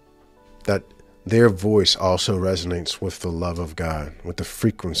 That their voice also resonates with the love of God, with the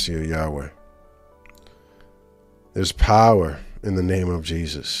frequency of Yahweh. There's power in the name of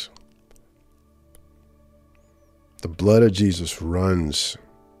Jesus. The blood of Jesus runs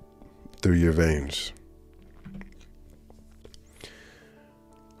through your veins.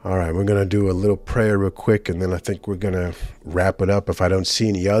 All right, we're going to do a little prayer real quick, and then I think we're going to wrap it up. If I don't see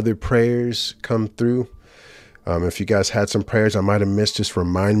any other prayers come through, if you guys had some prayers I might have missed, just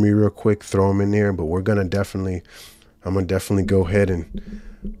remind me real quick, throw them in there. But I'm going to definitely go ahead and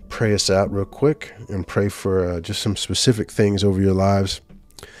pray us out real quick and pray for just some specific things over your lives.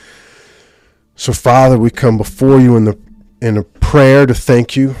 So, Father, we come before you in a prayer to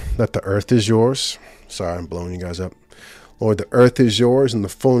thank you that the earth is yours. Sorry, I'm blowing you guys up. Lord, the earth is yours and the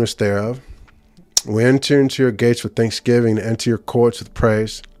fullness thereof. We enter into your gates with thanksgiving and enter your courts with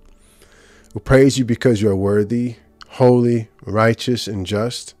praise. We praise you because you are worthy, holy, righteous, and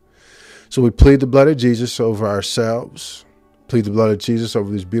just. So we plead the blood of Jesus over ourselves. Plead the blood of Jesus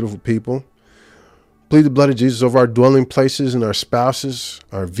over these beautiful people. Plead the blood of Jesus over our dwelling places and our spouses,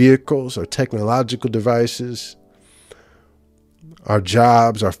 our vehicles, our technological devices, our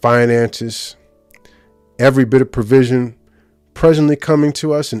jobs, our finances, every bit of provision presently coming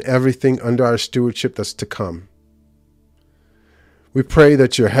to us and everything under our stewardship that's to come. We pray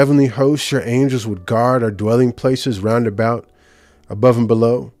that your heavenly hosts, your angels, would guard our dwelling places round about, above and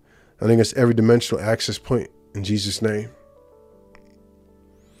below, and against every dimensional access point in Jesus' name.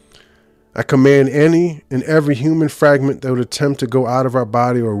 I command any and every human fragment that would attempt to go out of our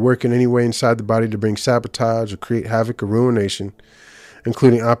body or work in any way inside the body to bring sabotage or create havoc or ruination,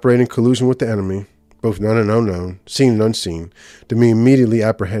 including operating collusion with the enemy, both known and unknown, seen and unseen, to be immediately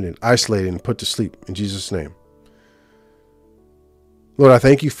apprehended, isolated, and put to sleep in Jesus' name. Lord, I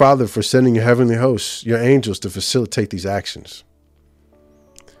thank you, Father, for sending your heavenly hosts, your angels, to facilitate these actions.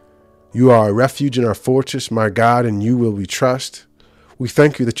 You are our refuge and our fortress, my God, and you will we trust. We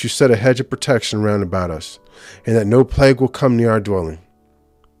thank you that you set a hedge of protection round about us, and that no plague will come near our dwelling.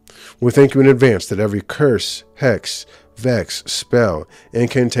 We thank you in advance that every curse, hex, vex, spell,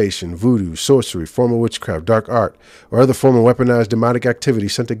 incantation, voodoo, sorcery, form of witchcraft, dark art, or other form of weaponized demonic activity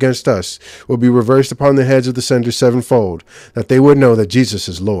sent against us will be reversed upon the heads of the sender sevenfold, that they would know that Jesus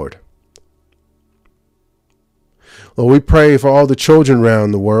is Lord. Lord, we pray for all the children around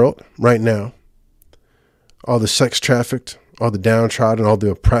the world right now, all the sex trafficked, all the downtrodden, all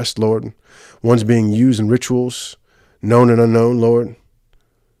the oppressed, Lord, ones being used in rituals, known and unknown, Lord.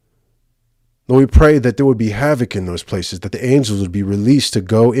 Lord, we pray that there would be havoc in those places, that the angels would be released to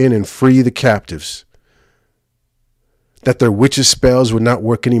go in and free the captives, that their witches' spells would not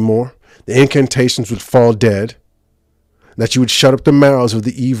work anymore, the incantations would fall dead, that you would shut up the mouths of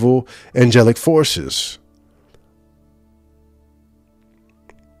the evil angelic forces.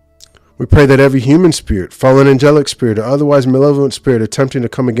 We pray that every human spirit, fallen angelic spirit, or otherwise malevolent spirit attempting to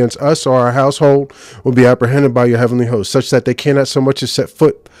come against us or our household will be apprehended by your heavenly host, such that they cannot so much as set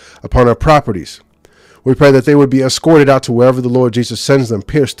foot upon our properties. We pray that they would be escorted out to wherever the Lord Jesus sends them,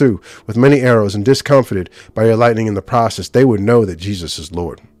 pierced through with many arrows and discomfited by your lightning in the process. They would know that Jesus is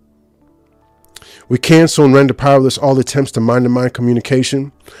Lord. We cancel and render powerless all attempts to mind-to-mind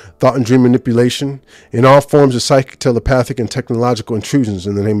communication, thought and dream manipulation, and all forms of psychic, telepathic, and technological intrusions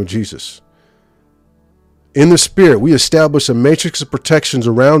in the name of Jesus. In the Spirit, we establish a matrix of protections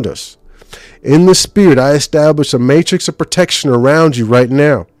around us. In the Spirit, I establish a matrix of protection around you right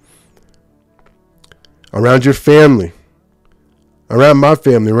now. Around your family, around my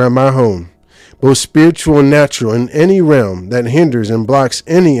family, around my home. both spiritual and natural, in any realm that hinders and blocks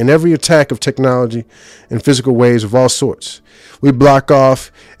any and every attack of technology and physical waves of all sorts. We block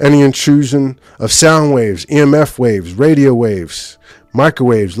off any intrusion of sound waves, EMF waves, radio waves,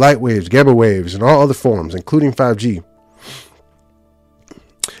 microwaves, light waves, gamma waves, and all other forms, including 5G.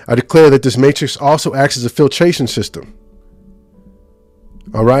 I declare that this matrix also acts as a filtration system.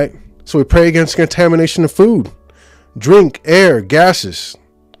 All right? So we pray against contamination of food, drink, air, gases,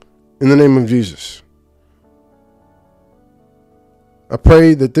 in the name of Jesus. I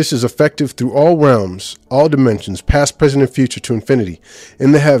pray that this is effective through all realms, all dimensions, past, present, and future, to infinity,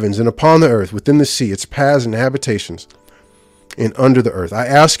 in the heavens and upon the earth, within the sea, its paths and habitations, and under the earth. I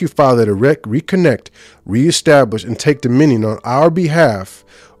ask you, Father, to reconnect, reestablish, and take dominion on our behalf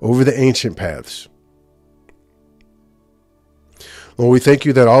over the ancient paths. Lord, we thank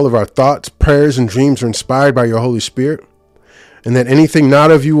you that all of our thoughts, prayers, and dreams are inspired by your Holy Spirit, and that anything not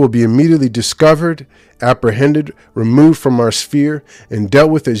of you will be immediately discovered, apprehended, removed from our sphere, and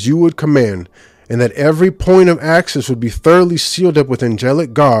dealt with as you would command, and that every point of access would be thoroughly sealed up with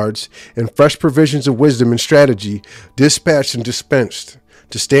angelic guards and fresh provisions of wisdom and strategy dispatched and dispensed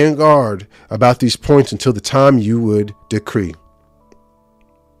to stand guard about these points until the time you would decree.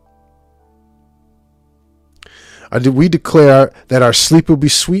 We declare that our sleep will be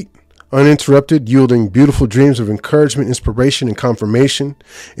sweet, uninterrupted, yielding beautiful dreams of encouragement, inspiration, and confirmation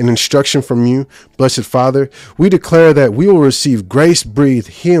and instruction from you, blessed Father. We declare that we will receive grace-breathed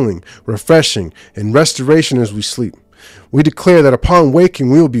healing, refreshing, and restoration as we sleep. We declare that upon waking,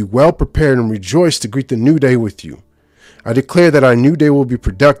 we will be well prepared and rejoice to greet the new day with you. I declare that our new day will be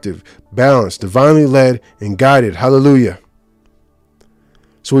productive, balanced, divinely led, and guided. Hallelujah.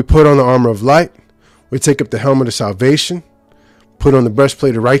 So we put on the armor of light. We take up the helmet of salvation, put on the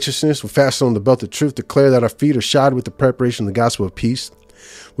breastplate of righteousness, we fasten on the belt of truth, declare that our feet are shod with the preparation of the gospel of peace.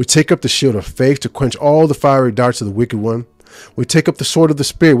 We take up the shield of faith to quench all the fiery darts of the wicked one. We take up the sword of the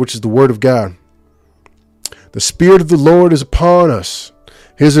Spirit, which is the word of God. The Spirit of the Lord is upon us.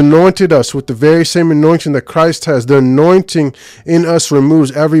 He has anointed us with the very same anointing that Christ has. The anointing in us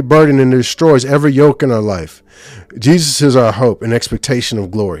removes every burden and destroys every yoke in our life. Jesus is our hope and expectation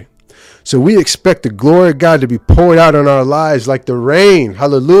of glory. So we expect the glory of God to be poured out on our lives like the rain.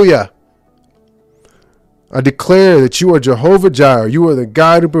 Hallelujah. I declare that you are Jehovah Jireh. You are the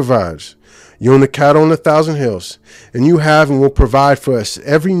God who provides. You own the cattle on 1,000 hills, and you have and will provide for us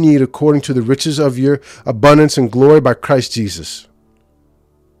every need according to the riches of your abundance and glory by Christ Jesus.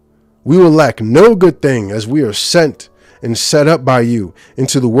 We will lack no good thing as we are sent and set up by you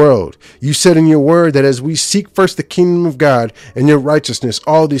into the world. You said in your word that as we seek first the kingdom of God and your righteousness,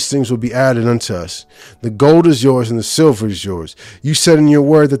 all these things will be added unto us. The gold is yours and the silver is yours. You said in your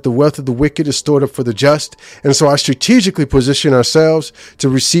word that the wealth of the wicked is stored up for the just. And so I strategically position ourselves to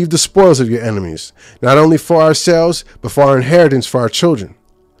receive the spoils of your enemies, not only for ourselves, but for our inheritance for our children.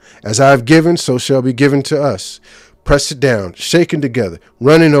 As I have given, so shall be given to us. Press it down, shaken together,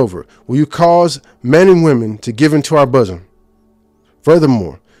 running over. Will you cause men and women to give into our bosom?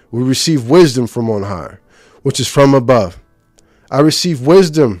 Furthermore, we receive wisdom from on high, which is from above. I receive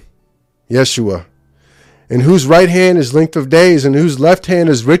wisdom, Yeshua, in whose right hand is length of days, and whose left hand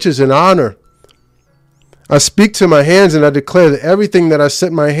is riches and honor. I speak to my hands, and I declare that everything that I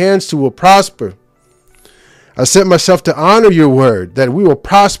set my hands to will prosper. I set myself to honor your word, that we will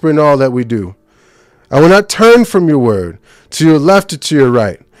prosper in all that we do. I will not turn from your word to your left or to your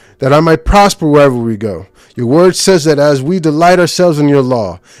right, that I might prosper wherever we go. Your word says that as we delight ourselves in your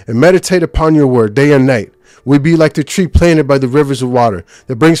law and meditate upon your word day and night, we be like the tree planted by the rivers of water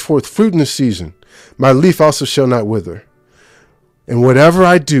that brings forth fruit in the season. My leaf also shall not wither. And whatever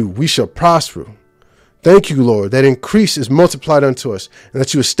I do, we shall prosper. Thank you, Lord, that increase is multiplied unto us, and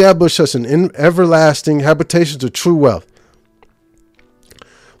that you establish us in everlasting habitations of true wealth.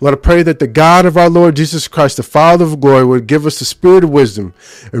 Lord, I pray that the God of our Lord Jesus Christ, the Father of glory, would give us the spirit of wisdom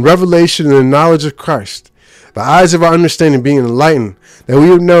and revelation and the knowledge of Christ, the eyes of our understanding being enlightened, that we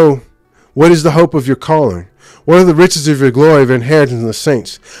would know what is the hope of your calling, what are the riches of your glory of inheritance in the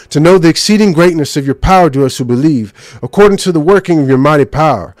saints, to know the exceeding greatness of your power to us who believe, according to the working of your mighty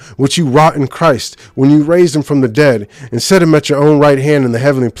power, which you wrought in Christ when you raised him from the dead and set him at your own right hand in the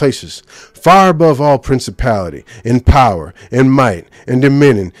heavenly places, far above all principality and power and might and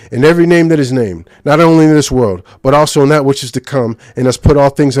dominion and every name that is named, not only in this world, but also in that which is to come, and has put all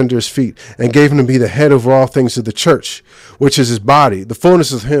things under his feet, and gave him to be the head over all things to the church, which is his body, the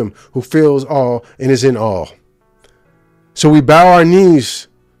fullness of him who fills all and is in all. So we bow our knees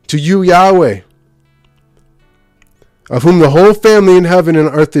to you, Yahweh, of whom the whole family in heaven and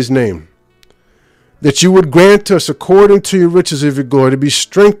earth is named. that you would grant us, according to your riches of your glory, to be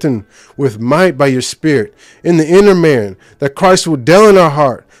strengthened with might by your Spirit in the inner man, that Christ will dwell in our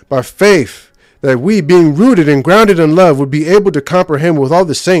heart by faith, that we, being rooted and grounded in love, would be able to comprehend with all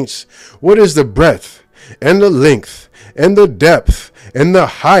the saints what is the breadth and the length and the depth and the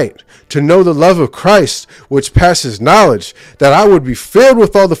height, to know the love of Christ, which passes knowledge, that I would be filled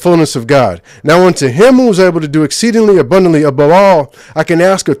with all the fullness of God. Now unto him who is able to do exceedingly abundantly above all I can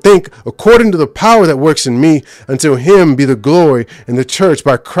ask or think, according to the power that works in me, until him be the glory in the church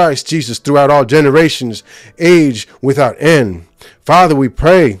by Christ Jesus throughout all generations, age without end. Father, we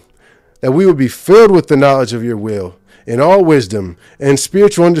pray that we would be filled with the knowledge of your will, in all wisdom and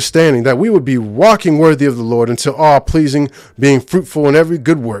spiritual understanding, that we would be walking worthy of the Lord until all pleasing, being fruitful in every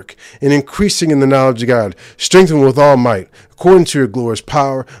good work, and increasing in the knowledge of God, strengthened with all might, according to your glorious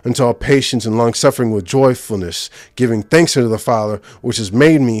power, unto all patience and long-suffering with joyfulness, giving thanks unto the Father, which has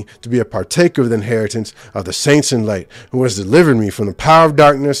made me to be a partaker of the inheritance of the saints in light, who has delivered me from the power of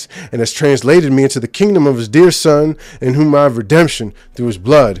darkness, and has translated me into the kingdom of his dear Son, in whom I have redemption through his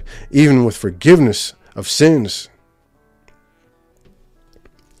blood, even with forgiveness of sins.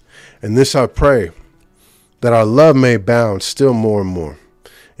 And this I pray, that our love may abound still more and more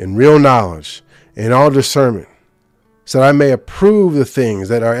in real knowledge, in all discernment, so that I may approve the things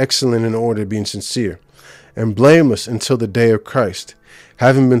that are excellent in order, being sincere and blameless until the day of Christ,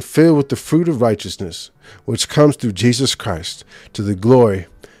 having been filled with the fruit of righteousness, which comes through Jesus Christ, to the glory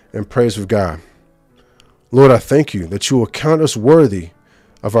and praise of God. Lord, I thank you that you will count us worthy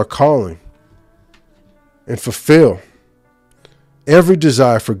of our calling and fulfill every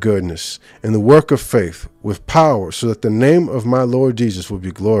desire for goodness and the work of faith with power, so that the name of my Lord Jesus will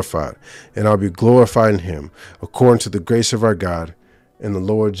be glorified, and I'll be glorified in him, according to the grace of our God and the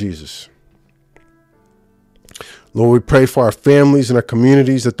Lord Jesus. Lord, we pray for our families and our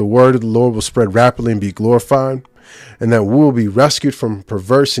communities, that the word of the Lord will spread rapidly and be glorified, and that we will be rescued from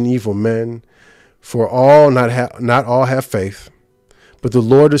perverse and evil men. For not all have faith, but the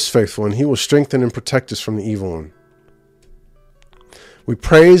Lord is faithful, and he will strengthen and protect us from the evil one. We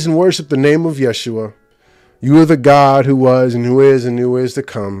praise and worship the name of Yeshua. You are the God who was and who is to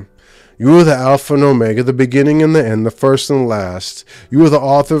come. You are the Alpha and Omega, the beginning and the end, the first and the last. You are the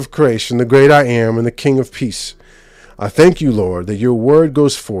author of creation, the great I am, and the King of peace. I thank you, Lord, that your word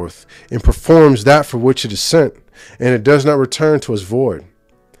goes forth and performs that for which it is sent, and it does not return to us void.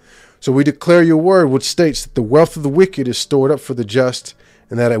 So we declare your word, which states that the wealth of the wicked is stored up for the just,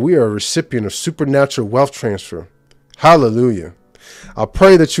 and that we are a recipient of supernatural wealth transfer. Hallelujah. I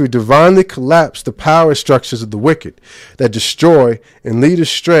pray that you would divinely collapse the power structures of the wicked that destroy and lead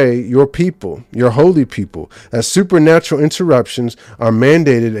astray your people, your holy people, as supernatural interruptions are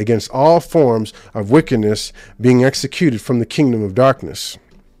mandated against all forms of wickedness being executed from the kingdom of darkness.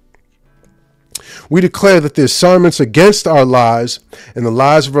 We declare that the assignments against our lives and the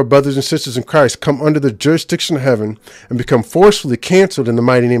lives of our brothers and sisters in Christ come under the jurisdiction of heaven and become forcefully canceled in the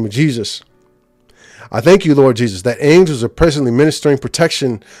mighty name of Jesus. I thank you, Lord Jesus, that angels are presently ministering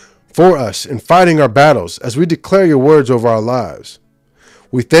protection for us and fighting our battles as we declare your words over our lives.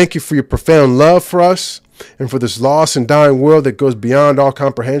 We thank you for your profound love for us and for this lost and dying world that goes beyond all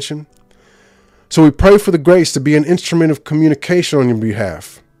comprehension. So we pray for the grace to be an instrument of communication on your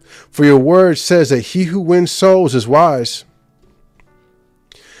behalf. For your word says that he who wins souls is wise.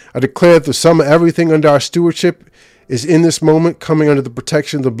 I declare that the sum of everything under our stewardship is in this moment coming under the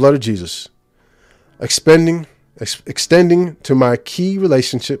protection of the blood of Jesus, extending to my key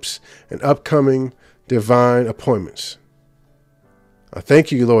relationships and upcoming divine appointments. I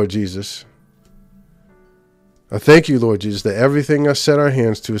thank you, Lord Jesus. I thank you, Lord Jesus, that everything I set our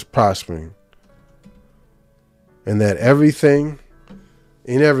hands to is prospering, and that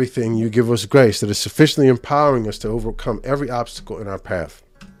in everything you give us grace that is sufficiently empowering us to overcome every obstacle in our path.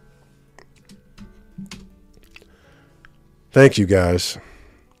 Thank you, guys.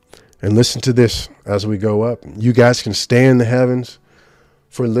 And listen to this as we go up. You guys can stay in the heavens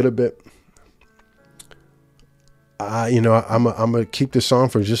for a little bit. I'm going to keep this on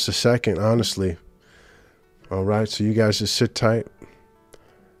for just a second, honestly. All right, so you guys just sit tight.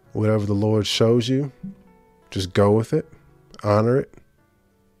 Whatever the Lord shows you, just go with it. Honor it.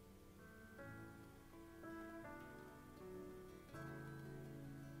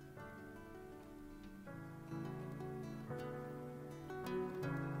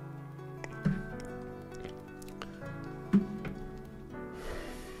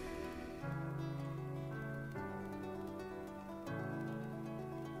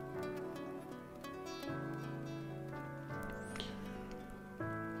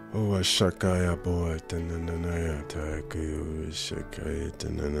 Oh, Shakaya boy, Tananaya, Takayo, Shakaya,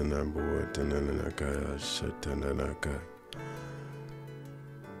 Tanana boy, Tananaka, Shatanaka.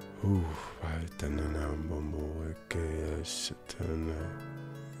 Ooh, I Tanana Momo, Kaya, Shatana.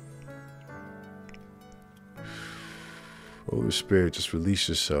 Holy Spirit, just release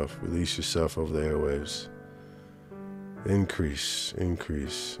yourself over the airwaves. Increase,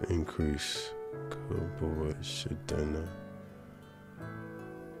 increase, increase. Kobo, Shatana.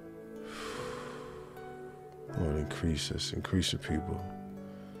 Lord, increase us, increase your people.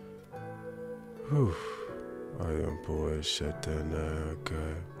 Whew. I am boy,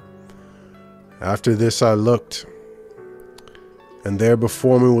 Shatanaka. After this I looked, and there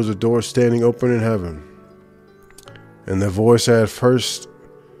before me was a door standing open in heaven. And the voice I had first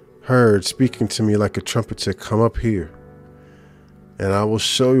heard speaking to me like a trumpet said, "Come up here, and I will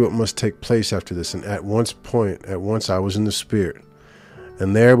show you what must take place after this." And at once I was in the Spirit,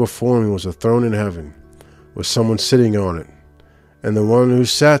 and there before me was a throne in heaven, with someone sitting on it. And the one who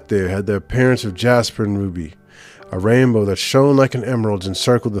sat there had the appearance of jasper and ruby. A rainbow that shone like an emerald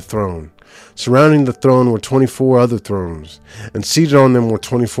encircled the throne. Surrounding the throne were 24 other thrones, and seated on them were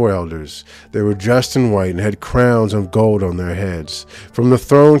 24 elders. They were dressed in white and had crowns of gold on their heads. From the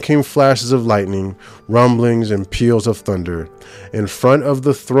throne came flashes of lightning, rumblings, and peals of thunder. In front of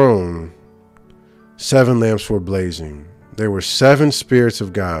the throne, 7 lamps were blazing. There were 7 spirits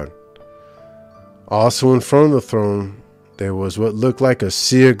of God. Also in front of the throne, there was what looked like a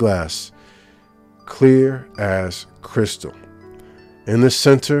sea of glass, clear as crystal. In the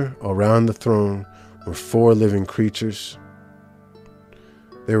center, around the throne, were 4 living creatures.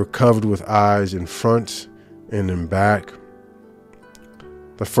 They were covered with eyes in front and in back.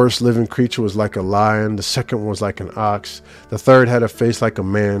 The first living creature was like a lion. The second was like an ox. The third had a face like a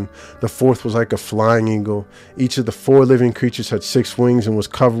man. The fourth was like a flying eagle. Each of the 4 living creatures had 6 wings and was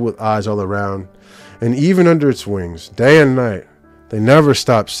covered with eyes all around. And even under its wings, day and night, they never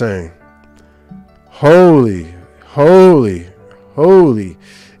stopped saying, "Holy, holy, holy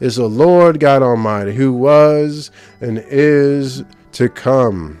is the Lord God Almighty, who was and is to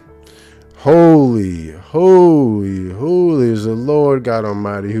come. Holy, holy, holy is the Lord God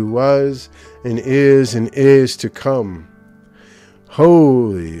Almighty, who was and is to come.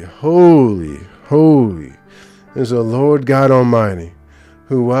 Holy, holy, holy is the Lord God Almighty,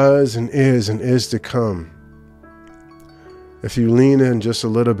 who was and is to come." If you lean in just a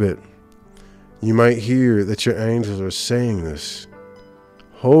little bit, you might hear that your angels are saying this.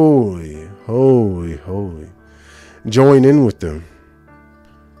 Holy, holy, holy. Join in with them,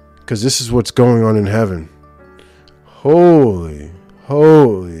 because this is what's going on in heaven. Holy,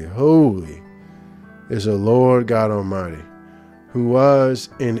 holy, holy is the Lord God Almighty, who was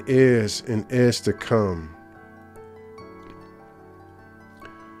and is to come.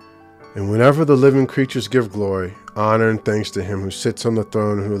 And whenever the living creatures give glory, honor, and thanks to him who sits on the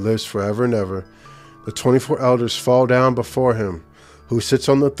throne and who lives forever and ever, the 24 elders fall down before him who sits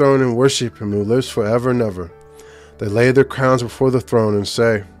on the throne and worship him who lives forever and ever. They lay their crowns before the throne and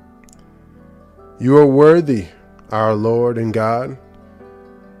say, "You are worthy, our Lord and God,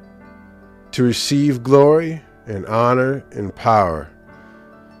 to receive glory and honor and power,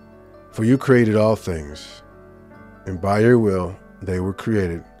 for you created all things, and by your will they were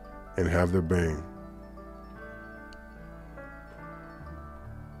created and have their being."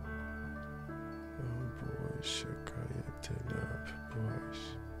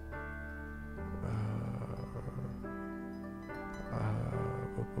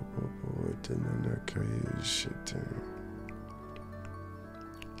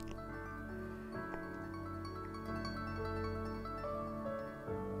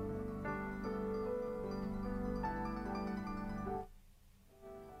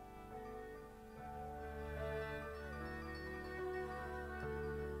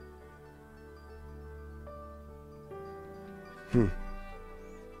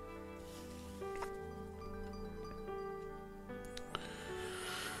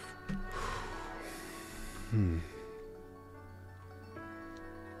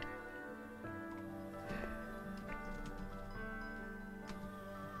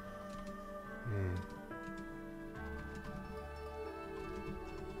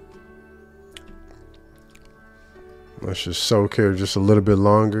 Let's just soak here just a little bit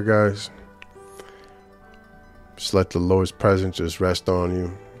longer, guys. Just let the Lord's presence just rest on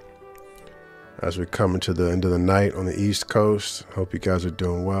you as we come into the end of the night on the East Coast. Hope you guys are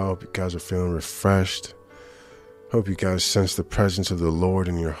doing well. Hope you guys are feeling refreshed. Hope you guys sense the presence of the Lord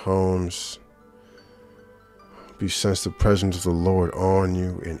in your homes. Hope you sense the presence of the Lord on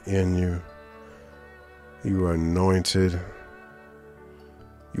you and in you. You are anointed.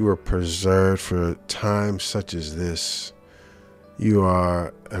 You You were preserved for a time such as this. You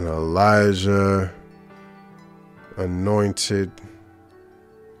are an Elijah anointed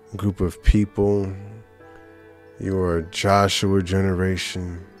group of people. You are a Joshua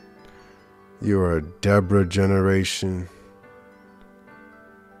generation. You are a Deborah generation.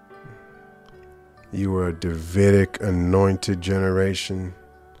 You are a Davidic anointed generation.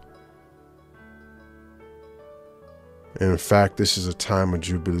 And in fact, this is a time of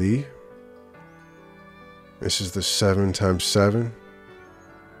Jubilee. This is the 7 times 7.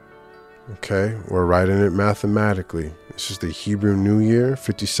 Okay, we're writing it mathematically. This is the Hebrew New Year,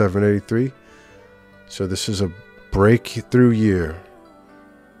 5783. So this is a breakthrough year.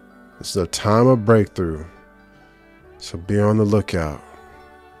 This is a time of breakthrough. So be on the lookout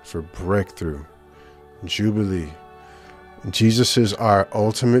for breakthrough, Jubilee. Jesus is our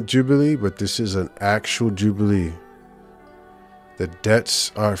ultimate Jubilee, but this is an actual Jubilee. The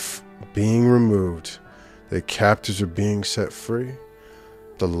debts are being removed. The captives are being set free.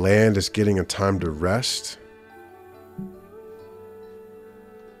 The land is getting a time to rest.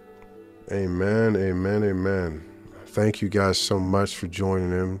 Amen, amen, amen. Thank you guys so much for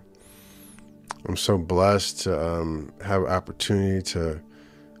joining in. I'm so blessed to have an opportunity to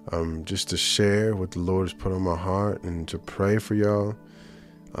just to share what the Lord has put on my heart and to pray for y'all.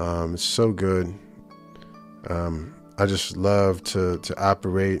 It's so good. I just love to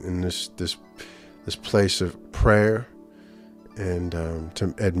operate in this place of prayer and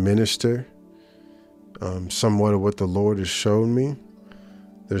to administer somewhat of what the Lord has shown me.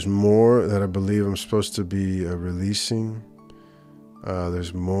 There's more that I believe I'm supposed to be releasing.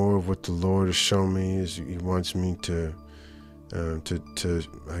 There's more of what the Lord has shown me is He wants me to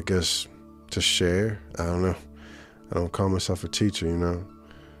I guess to share. I don't know. I don't call myself a teacher, you know.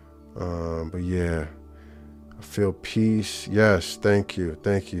 But yeah, I feel peace. Yes, thank you,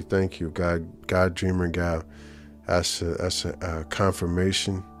 God, Dreamer Gal. That's a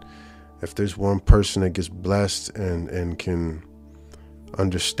confirmation. If there's one person that gets blessed and can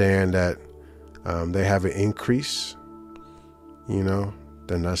understand that they have an increase, you know,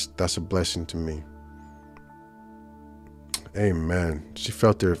 then that's a blessing to me. Amen. She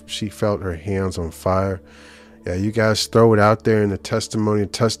felt her hands on fire. Yeah, you guys throw it out there in the testimony.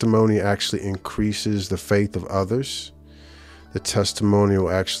 Testimony actually increases the faith of others. The testimony will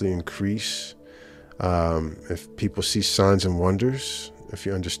actually increase if people see signs and wonders, if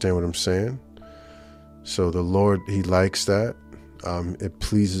you understand what I'm saying. So the Lord, He likes that. It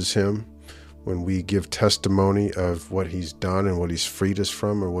pleases Him when we give testimony of what He's done and what He's freed us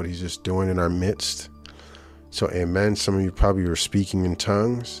from or what He's just doing in our midst. So amen. Some of you probably were speaking in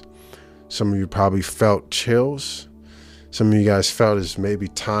tongues. Some of you probably felt chills. Some of you guys felt as maybe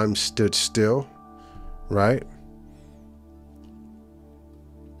time stood still, right?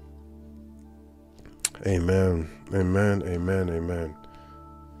 Amen. Amen. Amen. Amen.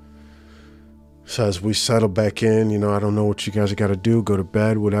 So as we settle back in, you know, I don't know what you guys got to do, go to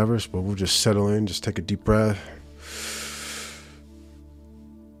bed, whatever, but we'll just settle in, just take a deep breath.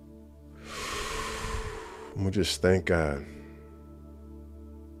 And we'll just thank God.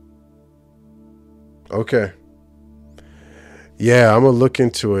 Okay. Yeah, I'm going to look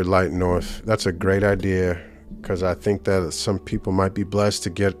into it, Light North. That's a great idea because I think that some people might be blessed to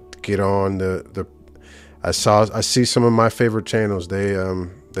get on the I see some of my favorite channels.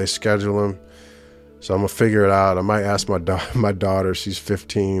 They schedule them. So I'm going to figure it out. I might ask my daughter. She's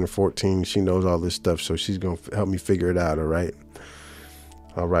 15 or 14. She knows all this stuff. So she's going to help me figure it out. All right.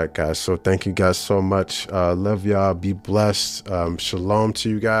 All right, guys. So thank you guys so much. Love y'all. Be blessed. Shalom to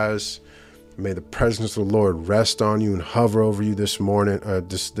you guys. May the presence of the Lord rest on you and hover over you this morning,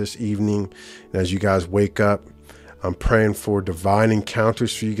 this evening. And as you guys wake up, I'm praying for divine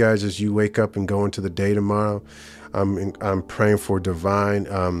encounters for you guys as you wake up and go into the day tomorrow. I'm praying for divine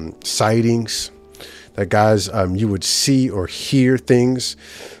sightings. That guys, you would see or hear things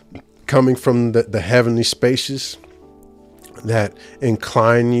coming from the heavenly spaces that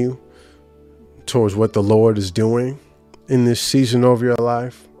incline you towards what the Lord is doing in this season of your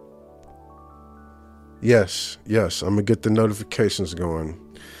life. Yes, I'm gonna get the notifications going.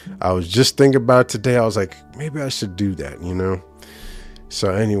 I was just thinking about it today. I was like, maybe I should do that, you know?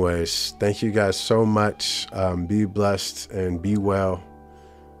 So anyways, thank you guys so much. Be blessed and be well.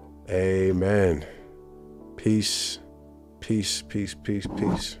 Amen. Peace, peace, peace, peace,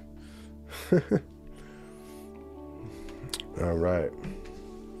 peace. All right.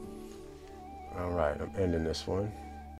 I'm ending this one.